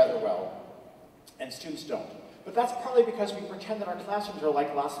connections rather well, and students don't. But that's partly because we pretend that our classrooms are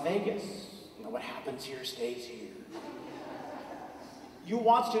like Las Vegas. You know, what happens here stays here. You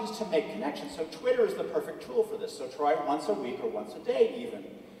want students to make connections, so Twitter is the perfect tool for this. So try once a week or once a day even.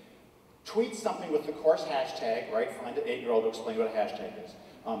 Tweet something with the course hashtag, right? Find an 8-year-old to explain what a hashtag is,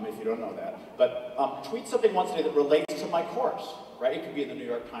 if you don't know that. But tweet something once a day that relates to my course, right? It could be in the New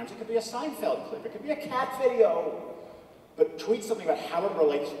York Times, it could be a Seinfeld clip, it could be a cat video. But tweet something about how it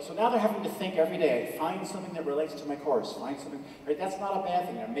relates. So now they're having to think every day, find something that relates to my course, find something, right? That's not a bad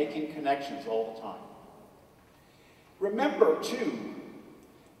thing, they're making connections all the time. Remember, too,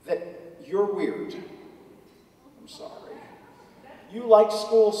 that you're weird. I'm sorry. You like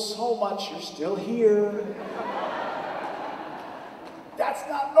school so much, you're still here. That's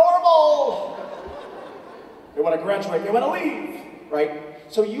not normal. They want to graduate, they want to leave, right?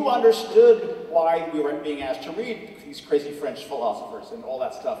 So you understood why we weren't being asked to read these crazy French philosophers and all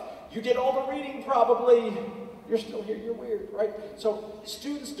that stuff. You did all the reading probably. You're still here, you're weird, right? So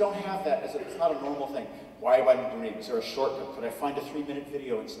students don't have that it's not a normal thing. Why do I need to read? Is there a shortcut? Could I find a 3-minute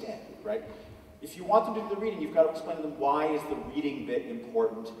video instead, right? If you want them to do the reading, you've got to explain to them why is the reading bit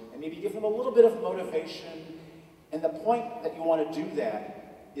important, and maybe give them a little bit of motivation. And the point that you want to do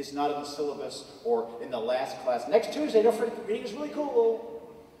that is not in the syllabus or in the last class. Next Tuesday, don't forget, the reading is really cool.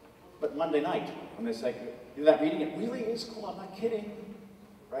 But Monday night, when they say, you know that reading, it really is cool, I'm not kidding.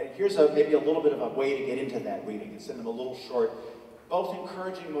 Right? Here's maybe a little bit of a way to get into that reading and send them a little short, both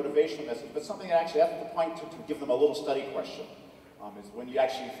encouraging motivational message, but something that actually, that's the point to give them a little study question, is when you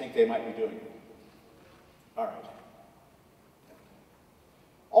actually think they might be doing it. All right.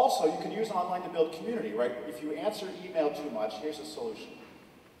 Also, you can use online to build community, right? If you answer email too much, here's a solution.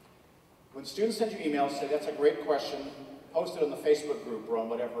 When students send you emails, say, that's a great question, post it on the Facebook group or on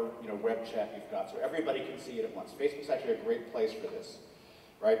whatever web chat you've got so everybody can see it at once. Facebook's actually a great place for this,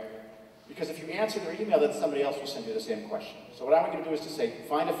 right? Because if you answer their email, then somebody else will send you the same question. So what I want you to do is to say,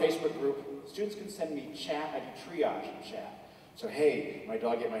 find a Facebook group. Students can send me chat. I do triage in chat. So, hey, my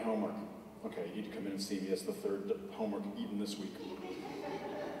dog ate my homework. Okay, you need to come in and see me. That's the 3rd homework eaten this week.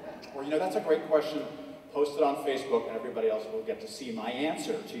 Or, that's a great question. Post it on Facebook, and everybody else will get to see my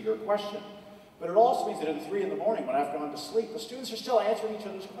answer to your question. But it also means that at 3 in the morning, when I've gone to sleep, the students are still answering each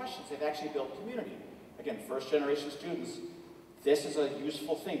other's questions. They've actually built community. Again, first-generation students, this is a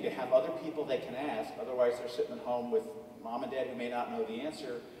useful thing to have other people they can ask. Otherwise, they're sitting at home with mom and dad who may not know the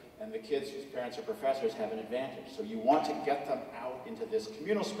answer, and the kids whose parents are professors have an advantage. So you want to get them out into this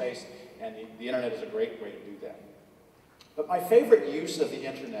communal space, and the internet is a great way to do that. But my favorite use of the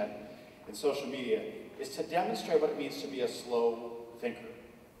internet and social media is to demonstrate what it means to be a slow thinker.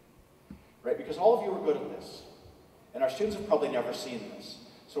 Right? Because all of you are good at this. And our students have probably never seen this.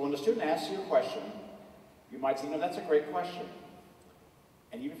 So when the student asks you a question, you might say, that's a great question.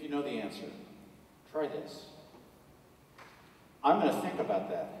 And even if you know the answer, try this. I'm going to think about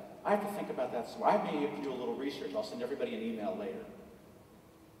that. I have to think about that. So I may have to do a little research. I'll send everybody an email later.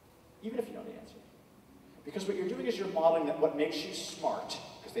 Even if you know the answer. Because what you're doing is you're modeling that what makes you smart,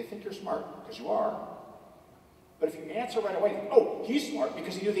 because they think you're smart, because you are. But if you answer right away, oh, he's smart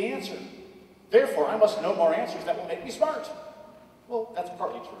because he knew the answer. Therefore, I must know more answers that will make me smart. Well, that's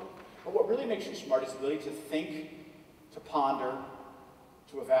partly true. But what really makes you smart is the ability to think, to ponder,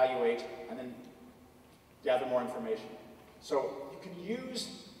 to evaluate, and then gather more information. So you can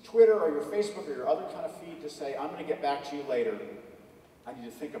use Twitter or your Facebook or your other kind of feed to say, I'm going to get back to you later. I need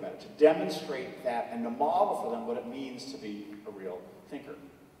to think about it, to demonstrate that and to model for them what it means to be a real thinker.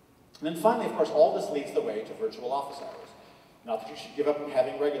 And then finally, of course, all this leads the way to virtual office hours. Not that you should give up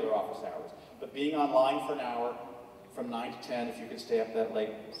having regular office hours, but being online for an hour from 9 to 10, if you can stay up that late,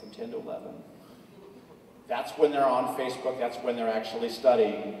 from 10 to 11. That's when they're on Facebook, that's when they're actually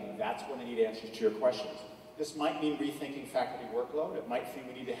studying, that's when they need answers to your questions. This might mean rethinking faculty workload. It might mean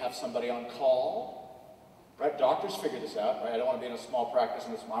we need to have somebody on call. Right? Doctors figure this out, right? I don't want to be in a small practice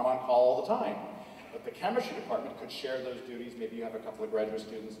and I'm on call all the time. But the chemistry department could share those duties. Maybe you have a couple of graduate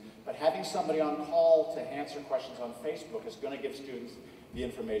students. But having somebody on call to answer questions on Facebook is going to give students the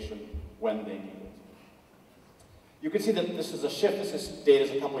information when they need it. You can see that this is a shift. This data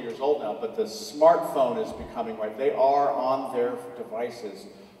is a couple of years old now, but the smartphone is becoming, right? They are on their devices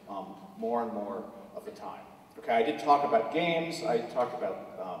more and more of the time. Okay, I did talk about games. I talked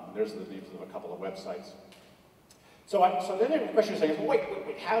about, there's the names of a couple of websites. So then the question is saying, well,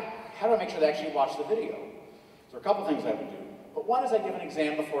 wait, how do I make sure they actually watch the video? So a couple things I would do. But one is I give an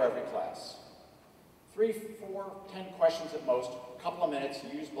exam before every class. 3, 4, 10 questions at most, a couple of minutes,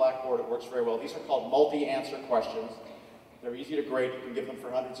 use Blackboard, it works very well. These are called multi-answer questions. They're easy to grade, you can give them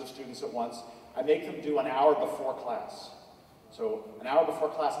for hundreds of students at once. I make them do an hour before class. So an hour before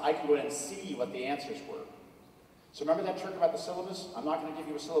class, I can go in and see what the answers were. So remember that trick about the syllabus? I'm not going to give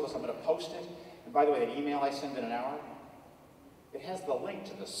you a syllabus, I'm going to post it. And by the way, the email I send in an hour, it has the link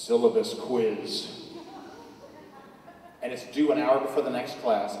to the syllabus quiz. And it's due an hour before the next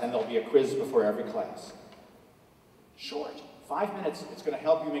class, and there'll be a quiz before every class. Short, 5 minutes, it's going to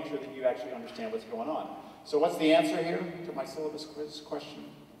help you make sure that you actually understand what's going on. So what's the answer here to my syllabus quiz question?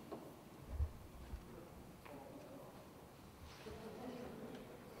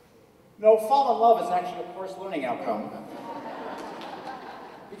 No, fall in love is actually a course learning outcome.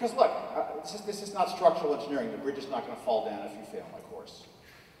 Because look, this is not structural engineering. The bridge is not going to fall down if you fail my course.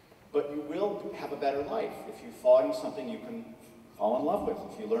 But you will have a better life if you find something you can fall in love with.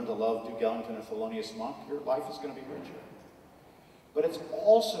 If you learn to love Duke Ellington or Thelonious Monk, your life is going to be richer. But it's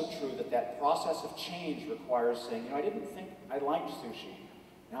also true that that process of change requires saying, you know, I didn't think I liked sushi.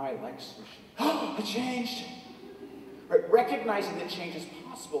 Now I like sushi. I changed. Right? Recognizing that change is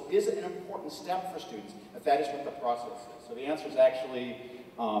possible is an important step for students, if that is what the process is. So the answer is actually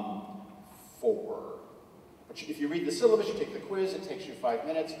 4. But if you read the syllabus, you take the quiz, it takes you 5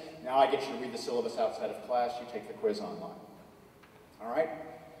 minutes. Now I get you to read the syllabus outside of class, you take the quiz online. All right?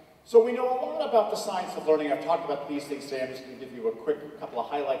 So we know a lot about the science of learning. I've talked about these things today. I'm just going to give you a quick couple of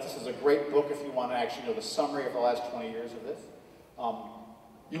highlights. This is a great book if you want to actually know the summary of the last 20 years of this.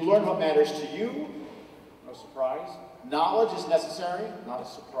 You learn what matters to you, no surprise. Knowledge is necessary, not a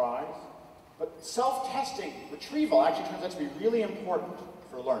surprise. But self-testing, retrieval, actually turns out to be really important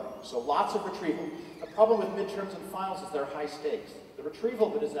for learning. So lots of retrieval. The problem with midterms and finals is they're high stakes. The retrieval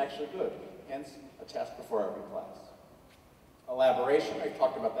bit is actually good, hence a test before every class. Elaboration, I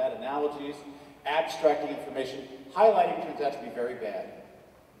talked about that, analogies, abstracting information. Highlighting turns out to be very bad,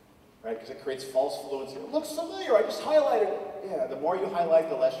 right? Because it creates false fluency. It looks familiar, I just highlighted it. Yeah, the more you highlight,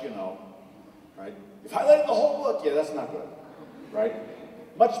 the less you know, right? You've highlighted the whole book, yeah, that's not good, right?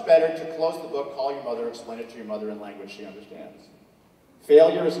 Much better to close the book, call your mother, explain it to your mother in language she understands.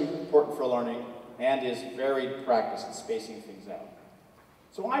 Failure is important for learning and is varied practice in spacing things out.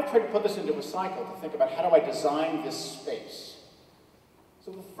 So I've tried to put this into a cycle to think about how do I design this space.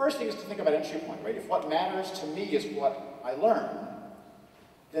 So the first thing is to think about entry point, right? If what matters to me is what I learn,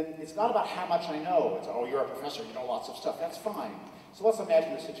 then it's not about how much I know. It's, oh, you're a professor, you know lots of stuff. That's fine. So let's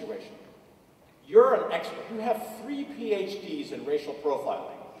imagine the situation. You're an expert. You have 3 PhDs in racial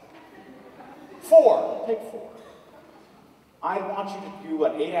profiling. 4, take 4. I want you to do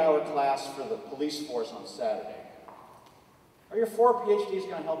an 8-hour class for the police force on Saturday. Are your 4 PhDs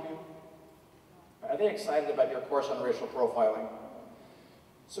going to help you? Are they excited about your course on racial profiling?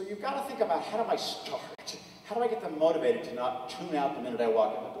 So you've got to think about, how do I start? How do I get them motivated to not tune out the minute I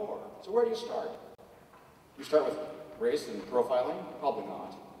walk in the door? So where do you start? You start with race and profiling? Probably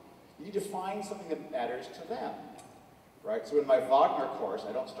not. You need to find something that matters to them, right? So in my Wagner course,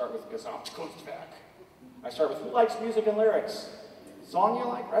 I don't start with Gesamtkunstwerk. I start with who likes music and lyrics? Song you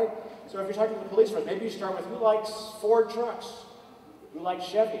like, right? So if you're talking to the police force, maybe you start with who likes Ford trucks? Who likes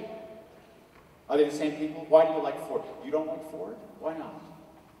Chevy? Are they the same people? Why do you like Ford? You don't like Ford? Why not?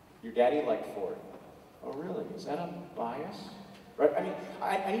 Your daddy liked Ford. Oh, really? Is that a bias? Right?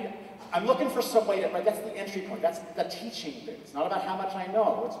 I mean, I'm looking for some way to, right? That's the entry point. That's the teaching bit. It's not about how much I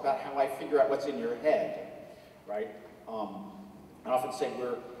know. It's about how I figure out what's in your head, right? I often say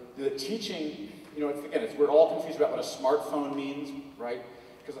the teaching, you know, we're all confused about what a smartphone means, right?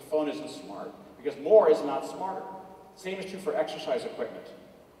 Because a phone isn't smart. Because more is not smarter. Same is true for exercise equipment,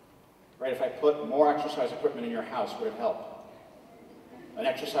 right? If I put more exercise equipment in your house, would it help? An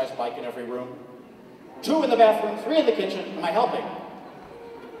exercise bike in every room? 2 in the bathroom, 3 in the kitchen, am I helping?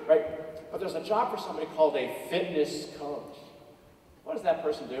 Right? But there's a job for somebody called a fitness coach. What does that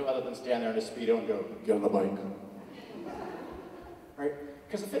person do other than stand there in a Speedo and go, get on the bike? Right?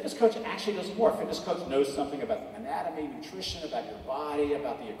 Because the fitness coach actually does more. A fitness coach knows something about anatomy, nutrition, about your body,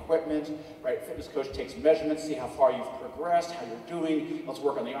 about the equipment. Right? A fitness coach takes measurements, see how far you've progressed, how you're doing. Let's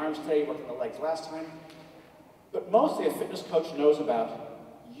work on the arms today, work on the legs last time. But mostly a fitness coach knows about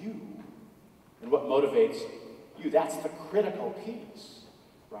you and what motivates you. That's the critical piece,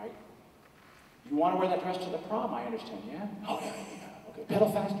 right? You want to wear that dress to the prom, I understand, yeah? Oh, yeah. Okay, pedal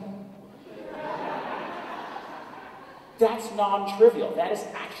faster. That's non-trivial. That is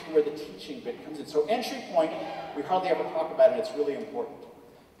actually where the teaching bit comes in. So entry point, we hardly ever talk about it, it's really important.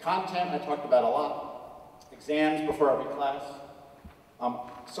 Content, I talked about a lot. Exams before every class.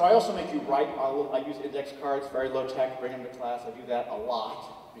 So I also make you write. I use index cards, very low tech, bring them to class. I do that a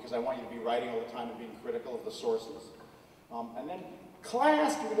lot because I want you to be writing all the time and being critical of the sources. And then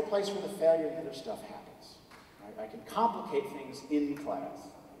class can be the place where the failure and other stuff happens. Right? I can complicate things in class.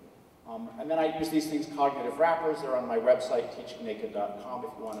 And then I use these things, cognitive wrappers. They're on my website, teachingnaked.com,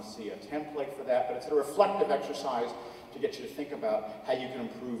 if you want to see a template for that. But it's a reflective exercise to get you to think about how you can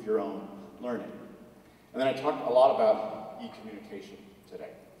improve your own learning. And then I talked a lot about e-communication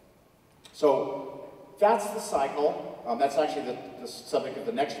today. So that's the cycle. That's actually the subject of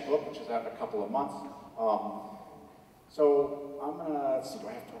the next book, which is out in a couple of months. So I'm gonna, let's see, do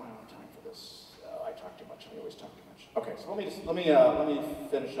I have time for this? I talk too much, I always talk too much. Okay, so let me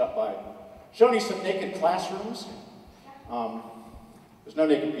finish up by showing you some naked classrooms. There's no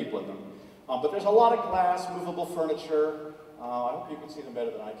naked people in them. But there's a lot of glass, movable furniture. I hope you can see them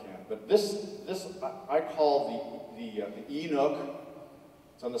better than I can. But this I call the e-nook.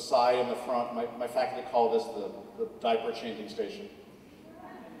 It's on the side and the front. My faculty call this the diaper changing station.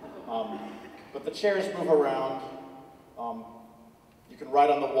 But the chairs move around. You can write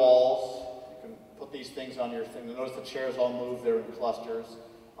on the walls. You can put these things on your thing. Notice the chairs all move. They're in clusters.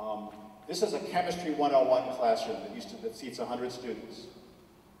 This is a Chemistry 101 classroom that seats 100 students.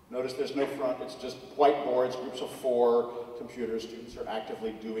 Notice there's no front. It's just whiteboards, groups of 4 computers. Students are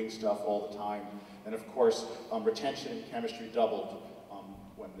actively doing stuff all the time. And of course, retention in chemistry doubled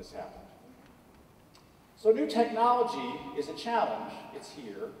when this happened. So new technology is a challenge. It's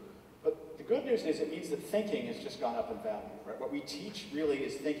here. But the good news is it means that thinking has just gone up in value. Right? What we teach really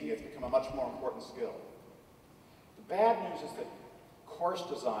is thinking. It's become a much more important skill. The bad news is that course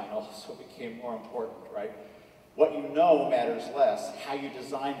design also became more important, right? What you know matters less. How you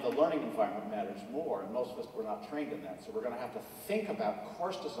design the learning environment matters more, and most of us were not trained in that. So we're going to have to think about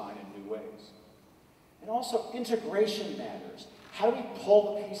course design in new ways. And also integration matters. How do we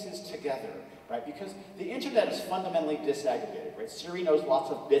pull the pieces together, right? Because the internet is fundamentally disaggregated, right? Siri knows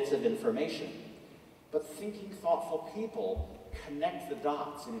lots of bits of information, but thinking, thoughtful people connect the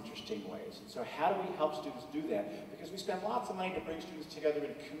dots in interesting ways. And so how do we help students do that? Because we spend lots of money to bring students together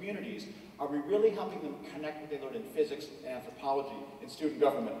in communities. Are we really helping them connect what they learn in physics, and anthropology, in student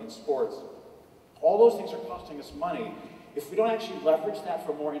government, in sports? All those things are costing us money. If we don't actually leverage that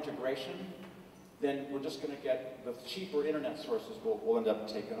for more integration, then we're just going to get the cheaper internet sources will end up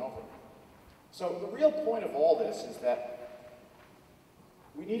taking over. So the real point of all this is that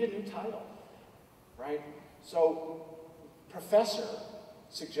we need a new title, right? So professor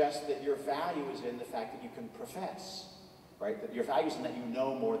suggests that your value is in the fact that you can profess, right? That your value is in that you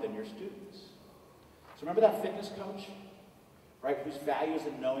know more than your students. So remember that fitness coach, right? Whose value is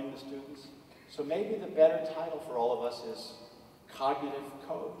in knowing the students? So maybe the better title for all of us is cognitive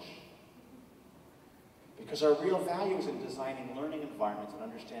coach. Because our real value is in designing learning environments and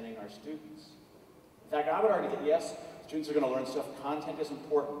understanding our students. In fact, I would argue that yes, students are going to learn stuff. Content is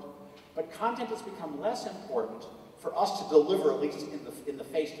important. But content has become less important for us to deliver, at least in the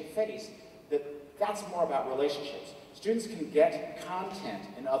face-to-face, that That's more about relationships. Students can get content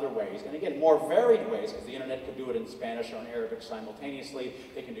in other ways, and again, more varied ways, because the internet can do it in Spanish or in Arabic simultaneously.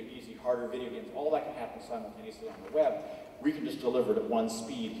 They can do easy, harder video games. All that can happen simultaneously on the web. We can just deliver it at one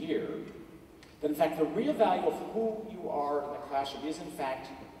speed here. But in fact, the real value of who you are in the classroom is in fact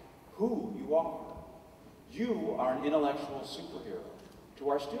who you are. You are an intellectual superhero to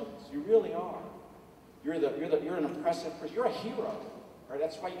our students. You really are. You're an impressive person. You're a hero. Right?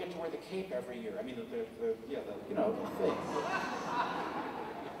 That's why you get to wear the cape every year. I mean, the thing.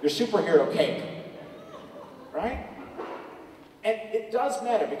 Your superhero cape, right? And it does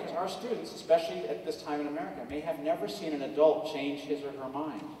matter because our students, especially at this time in America, may have never seen an adult change his or her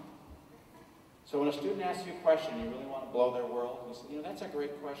mind. So when a student asks you a question, you really want to blow their world, you say, that's a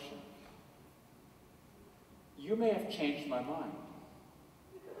great question. You may have changed my mind.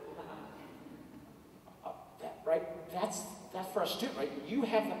 Right? That's for a student, right? You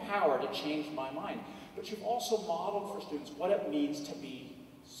have the power to change my mind. But you've also modeled for students what it means to be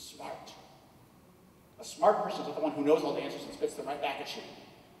smart. A smart person is not the one who knows all the answers and spits them right back at you.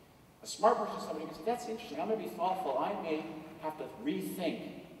 A smart person is somebody who can say, that's interesting, I'm going to be thoughtful. I may have to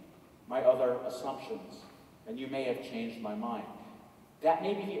rethink my other assumptions, and you may have changed my mind. That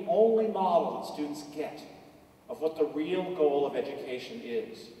may be the only model that students get of what the real goal of education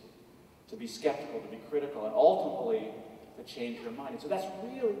is. To be skeptical, to be critical, and ultimately to change your mind. And so that's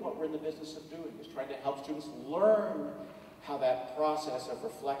really what we're in the business of doing, is trying to help students learn how that process of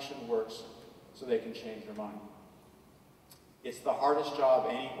reflection works so they can change their mind. It's the hardest job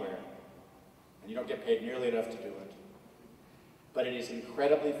anywhere, and you don't get paid nearly enough to do it. But it is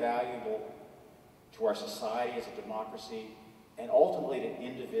incredibly valuable to our society as a democracy, and ultimately to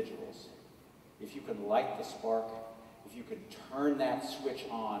individuals. If you can light the spark, if you can turn that switch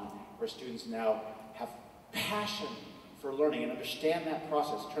on, where students now have passion for learning and understand that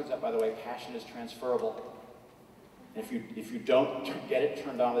process. It turns out, by the way, passion is transferable. And if you don't get it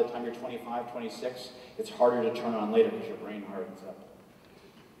turned on by the time you're 25, 26, it's harder to turn on later because your brain hardens up.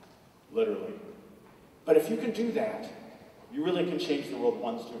 Literally. But if you can do that, you really can change the world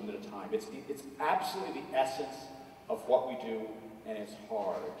one student at a time. It's absolutely the essence of what we do, and it's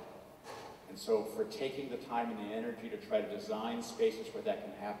hard. And so for taking the time and the energy to try to design spaces where that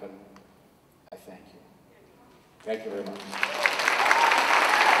can happen, I thank you. Thank you very much.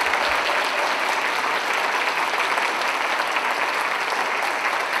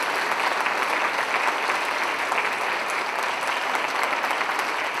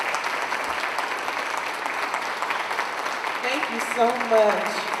 Thank you so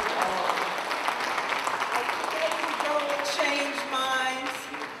much. Don't change minds.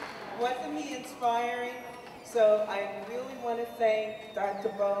 Wasn't he inspiring? So I really want to thank Dr.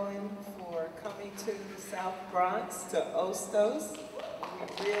 Bowen for coming to the South Bronx, to Hostos.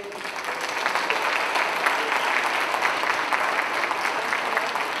 We really...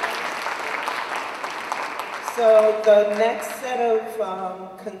 So the next set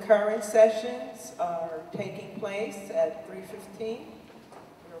of concurrent sessions are taking place at 3:15.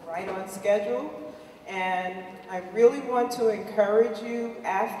 We're right on schedule. And I really want to encourage you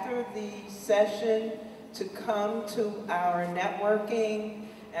after the session to come to our networking.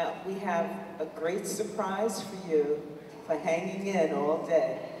 We have a great surprise for you for hanging in all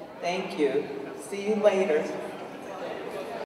day. Thank you. See you later.